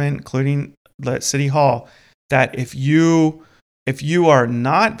department, including the city hall, that if you are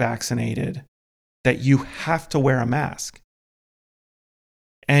not vaccinated, that you have to wear a mask.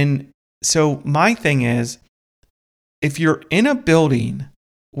 And so my thing is, if you're in a building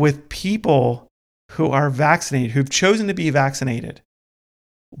with people who are vaccinated, who've chosen to be vaccinated,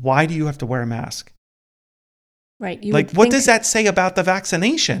 why do you have to wear a mask? Right. What does that say about the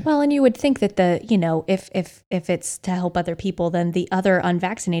vaccination? Well, and you would think that if it's to help other people, then the other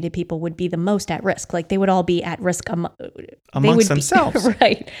unvaccinated people would be the most at risk. Like, they would all be at risk amongst themselves.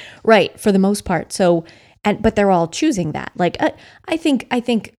 Right. For the most part. So, but they're all choosing that. Like, I think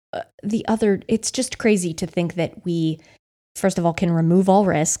the other, it's just crazy to think that we, first of all, can remove all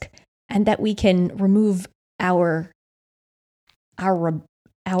risk, and that we can remove our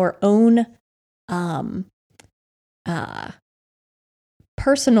own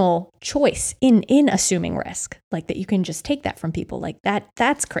personal choice in assuming risk, like that you can just take that from people. Like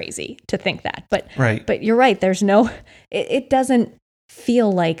that's crazy to think that. But right. But you're right. There's it doesn't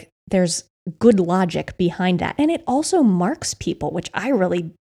feel like there's good logic behind that, and it also marks people, which I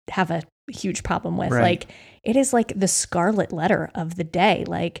really have a huge problem with. Right. Like, it is like the scarlet letter of the day,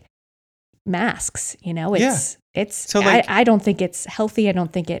 like masks, it's so, like, I don't think it's healthy. I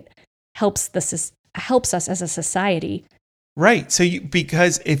don't think it helps us as a society. Right. So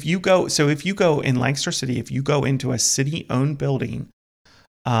because if you go in Lancaster City, if you go into a city owned building,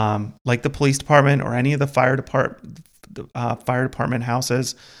 like the police department or any of the fire department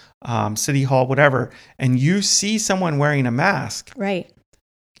houses, city hall, whatever, and you see someone wearing a mask. Right.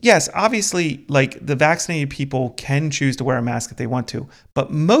 Yes, obviously, like, the vaccinated people can choose to wear a mask if they want to,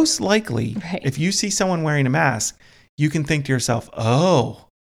 but most likely, if you see someone wearing a mask, you can think to yourself, oh,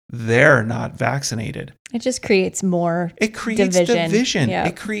 they're not vaccinated. It just creates more division. Yeah.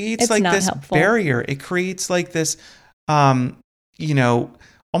 It creates like this helpful barrier. It creates like this, almost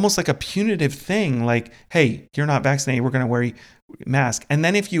like a punitive thing. Like, hey, you're not vaccinated, we're going to wear a mask. And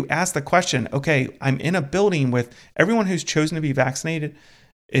then if you ask the question, okay, I'm in a building with everyone who's chosen to be vaccinated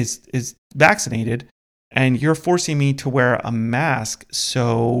is vaccinated, and you're forcing me to wear a mask.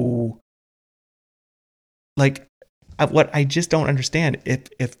 So, like, what I just don't understand,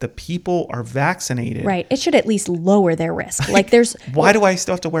 if the people are vaccinated, Right. It should at least lower their risk. Like there's why do I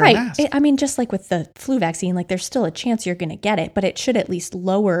still have to wear a mask? I mean, just like with the flu vaccine, like there's still a chance you're going to get it, but it should at least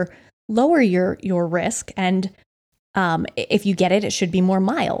lower your risk. And if you get it, it should be more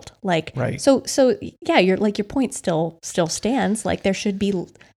mild. Like, Right. So yeah, your point still stands. Like there should be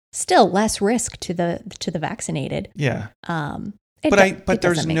still less risk to the vaccinated. Yeah. It But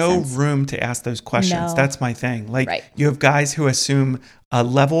there's doesn't make no sense. room to ask those questions. No. That's my thing. Like Right. you have guys who assume a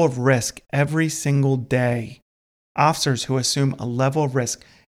level of risk every single day. Officers who assume a level of risk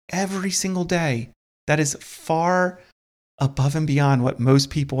every single day that is far above and beyond what most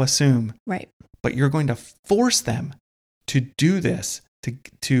people assume. Right. But you're going to force them to do this,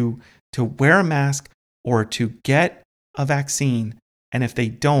 to wear a mask or to get a vaccine. And if they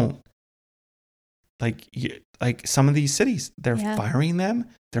don't, like some of these cities, they're firing them.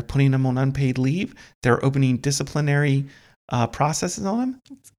 They're putting them on unpaid leave. They're opening disciplinary processes on them.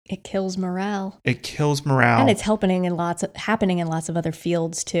 It kills morale. It kills morale. And it's happening in lots of other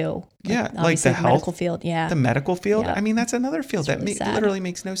fields too. Yeah, like obviously the health medical field. Yeah. The medical field. Yeah. I mean, that's another field It's that really sad. literally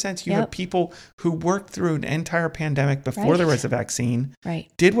makes no sense. You have people who worked through an entire pandemic before Right. there was a vaccine, Right.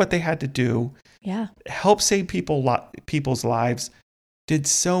 did what they had to do, Yeah. helped save people's lives, did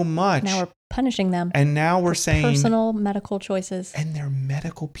so much. Now we're punishing them. And now we're saying personal medical choices. And they're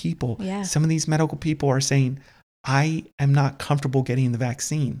medical people. Yeah. Some of these medical people are saying, I am not comfortable getting the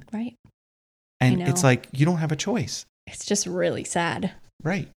vaccine. Right. And it's like, you don't have a choice. It's just really sad.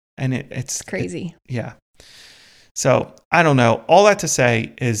 Right. And it's crazy. Yeah. So I don't know. All that to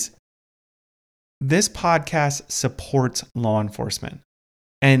say is this podcast supports law enforcement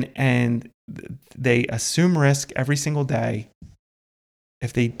and they assume risk every single day.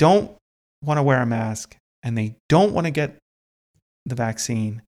 If they don't want to wear a mask and they don't want to get the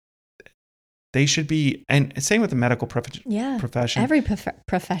vaccine, they should be, and same with the medical profession. Every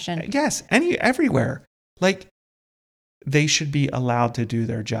profession. Yes, everywhere. Like they should be allowed to do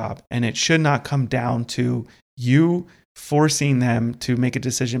their job, and it should not come down to you forcing them to make a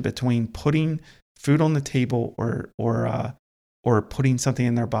decision between putting food on the table or putting something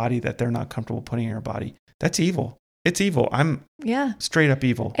in their body that they're not comfortable putting in their body. That's evil. It's evil. I'm straight up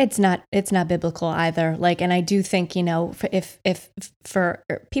evil. It's not biblical either. Like, and I do think, if for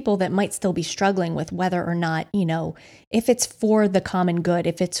people that might still be struggling with whether or not, if it's for the common good,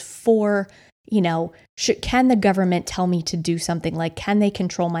 if it's for, can the government tell me to do something? Like, can they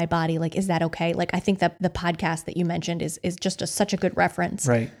control my body? Like, is that okay? Like, I think that the podcast that you mentioned is just such a good reference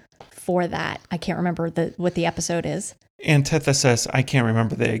for that. I can't remember what the episode is. Antithesis. I can't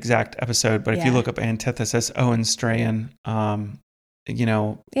remember the exact episode, but if you look up Antithesis, Owen Strahan, just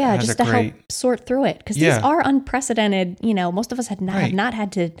to help sort through it, because these are unprecedented. Most of us have not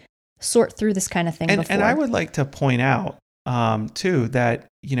had to sort through this kind of thing before. And I would like to point out too that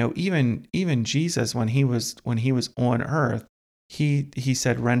even Jesus, when he was on earth, he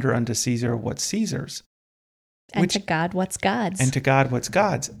said, "Render unto Caesar what's Caesar's." And to God what's God's. And to God what's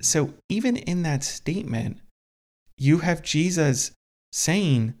God's. So even in that statement, you have Jesus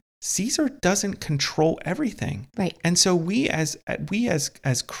saying Caesar doesn't control everything. Right. And so we as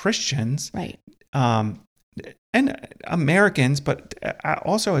Christians, right, and Americans, but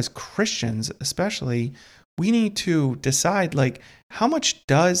also as Christians especially, we need to decide, like, how much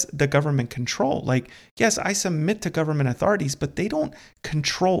does the government control? Like, yes, I submit to government authorities, but they don't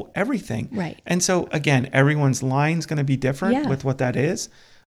control everything. Right. And so again, everyone's line's going to be different with what that is.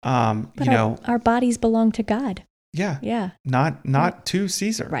 But our bodies belong to God. Yeah. Yeah. Not to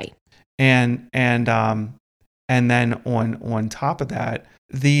Caesar. Right. And then on top of that,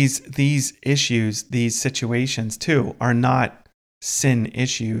 these issues, these situations too, are not sin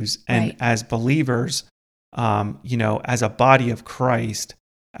issues. And as believers, as a body of Christ,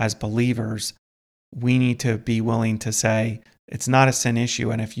 as believers, we need to be willing to say it's not a sin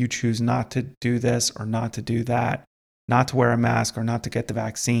issue. And if you choose not to do this or not to do that, not to wear a mask or not to get the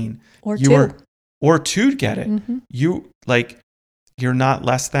vaccine, or to get it, mm-hmm. You're not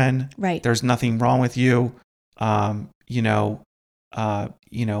less than. Right. There's nothing wrong with you. My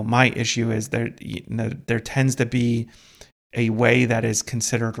issue is there tends to be a way that is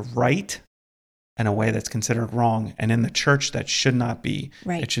considered right and a way that's considered wrong. And in the church, that should not be.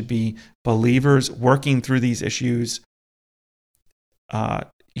 Right. It should be believers working through these issues, as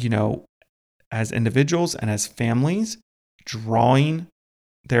individuals and as families, drawing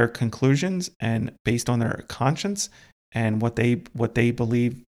their conclusions and based on their conscience and what they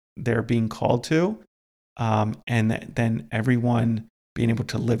believe they're being called to, and then everyone being able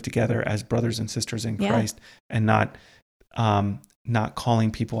to live together as brothers and sisters in Christ, and not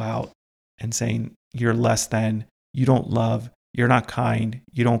calling people out and saying you're less than, you don't love, you're not kind,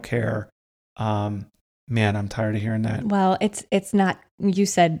 you don't care. Man, I'm tired of hearing that. Well, it's not, you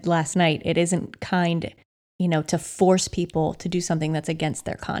said last night, it isn't kind, to force people to do something that's against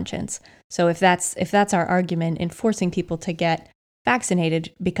their conscience. So if that's our argument in forcing people to get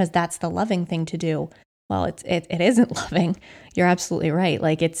vaccinated because that's the loving thing to do, well, it isn't loving. You're absolutely right.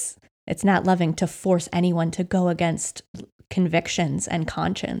 Like it's not loving to force anyone to go against convictions and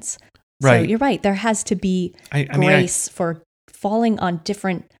conscience. Right. So you're right. There has to be grace for falling on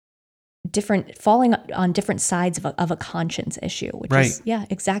different sides of a conscience issue, which is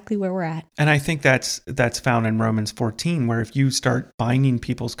exactly where we're at. And I think that's found in Romans 14, where if you start binding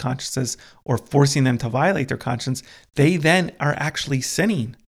people's consciences or forcing them to violate their conscience, they then are actually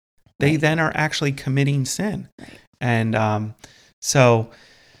sinning. They then are actually committing sin. Right. And so,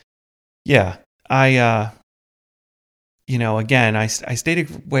 yeah, again, I stayed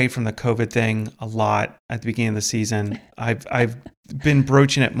away from the COVID thing a lot at the beginning of the season. I've been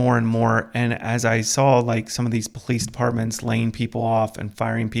broaching it more and more. And as I saw like some of these police departments laying people off and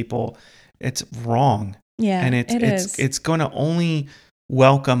firing people, it's wrong. Yeah, and it's going to only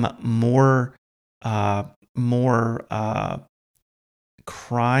welcome more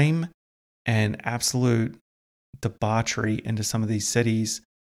crime and absolute debauchery into some of these cities.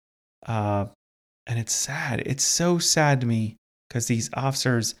 And it's sad. It's so sad to me because these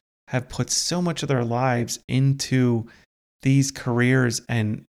officers have put so much of their lives into these careers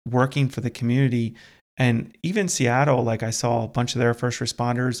and working for the community. And even Seattle, like I saw a bunch of their first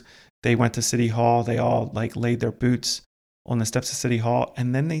responders, they went to City Hall. They all like laid their boots on the steps of City Hall.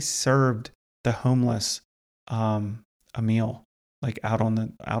 And then they served the homeless a meal, like out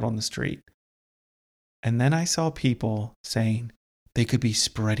on the street. And then I saw people saying they could be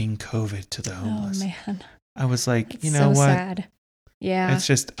spreading COVID to the homeless. Oh man. I was like, it's you know so what? Sad. Yeah. It's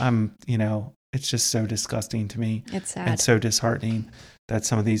just, it's just so disgusting to me. It's sad. And so disheartening that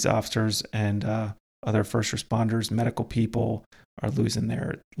some of these officers and other first responders, medical people are losing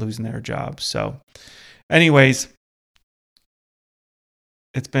their jobs. So anyways,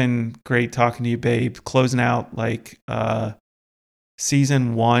 it's been great talking to you, babe. Closing out like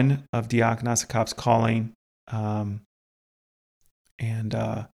season 1 of Diakonos Cops Calling. And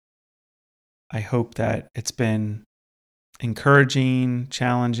I hope that it's been encouraging,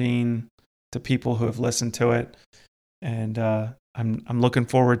 challenging to people who have listened to it. And I'm looking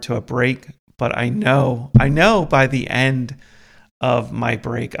forward to a break. But I know by the end of my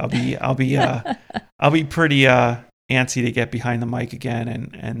break, I'll be pretty antsy to get behind the mic again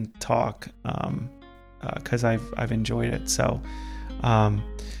and talk because I've enjoyed it. So.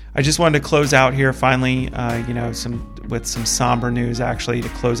 I just wanted to close out here finally, with some somber news actually to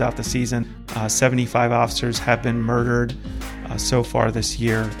close out the season. 75 officers have been murdered so far this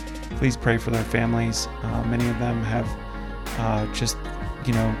year. Please pray for their families. Many of them have just,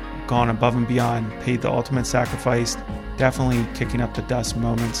 gone above and beyond, paid the ultimate sacrifice, definitely kicking up the dust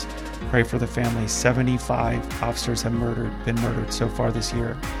moments. Pray for the families. 75 officers have been murdered so far this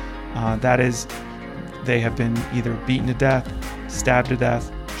year. That is, they have been either beaten to death, stabbed to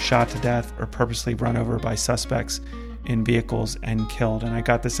death, shot to death, or purposely run over by suspects in vehicles and killed. And I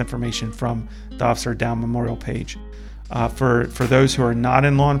got this information from the Officer Down Memorial page. For those who are not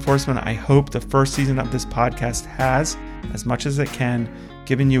in law enforcement, I hope the first season of this podcast has, as much as it can,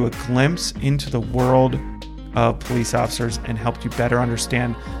 given you a glimpse into the world of police officers and helped you better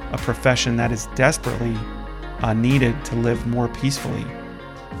understand a profession that is desperately needed to live more peacefully.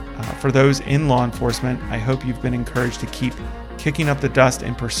 For those in law enforcement, I hope you've been encouraged to keep kicking up the dust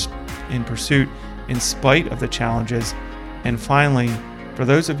in pursuit in spite of the challenges. And finally, for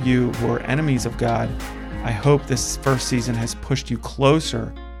those of you who are enemies of God, I hope this first season has pushed you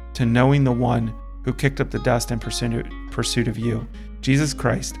closer to knowing the one who kicked up the dust in pursuit of you, Jesus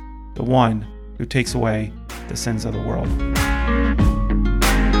Christ, the one who takes away the sins of the world.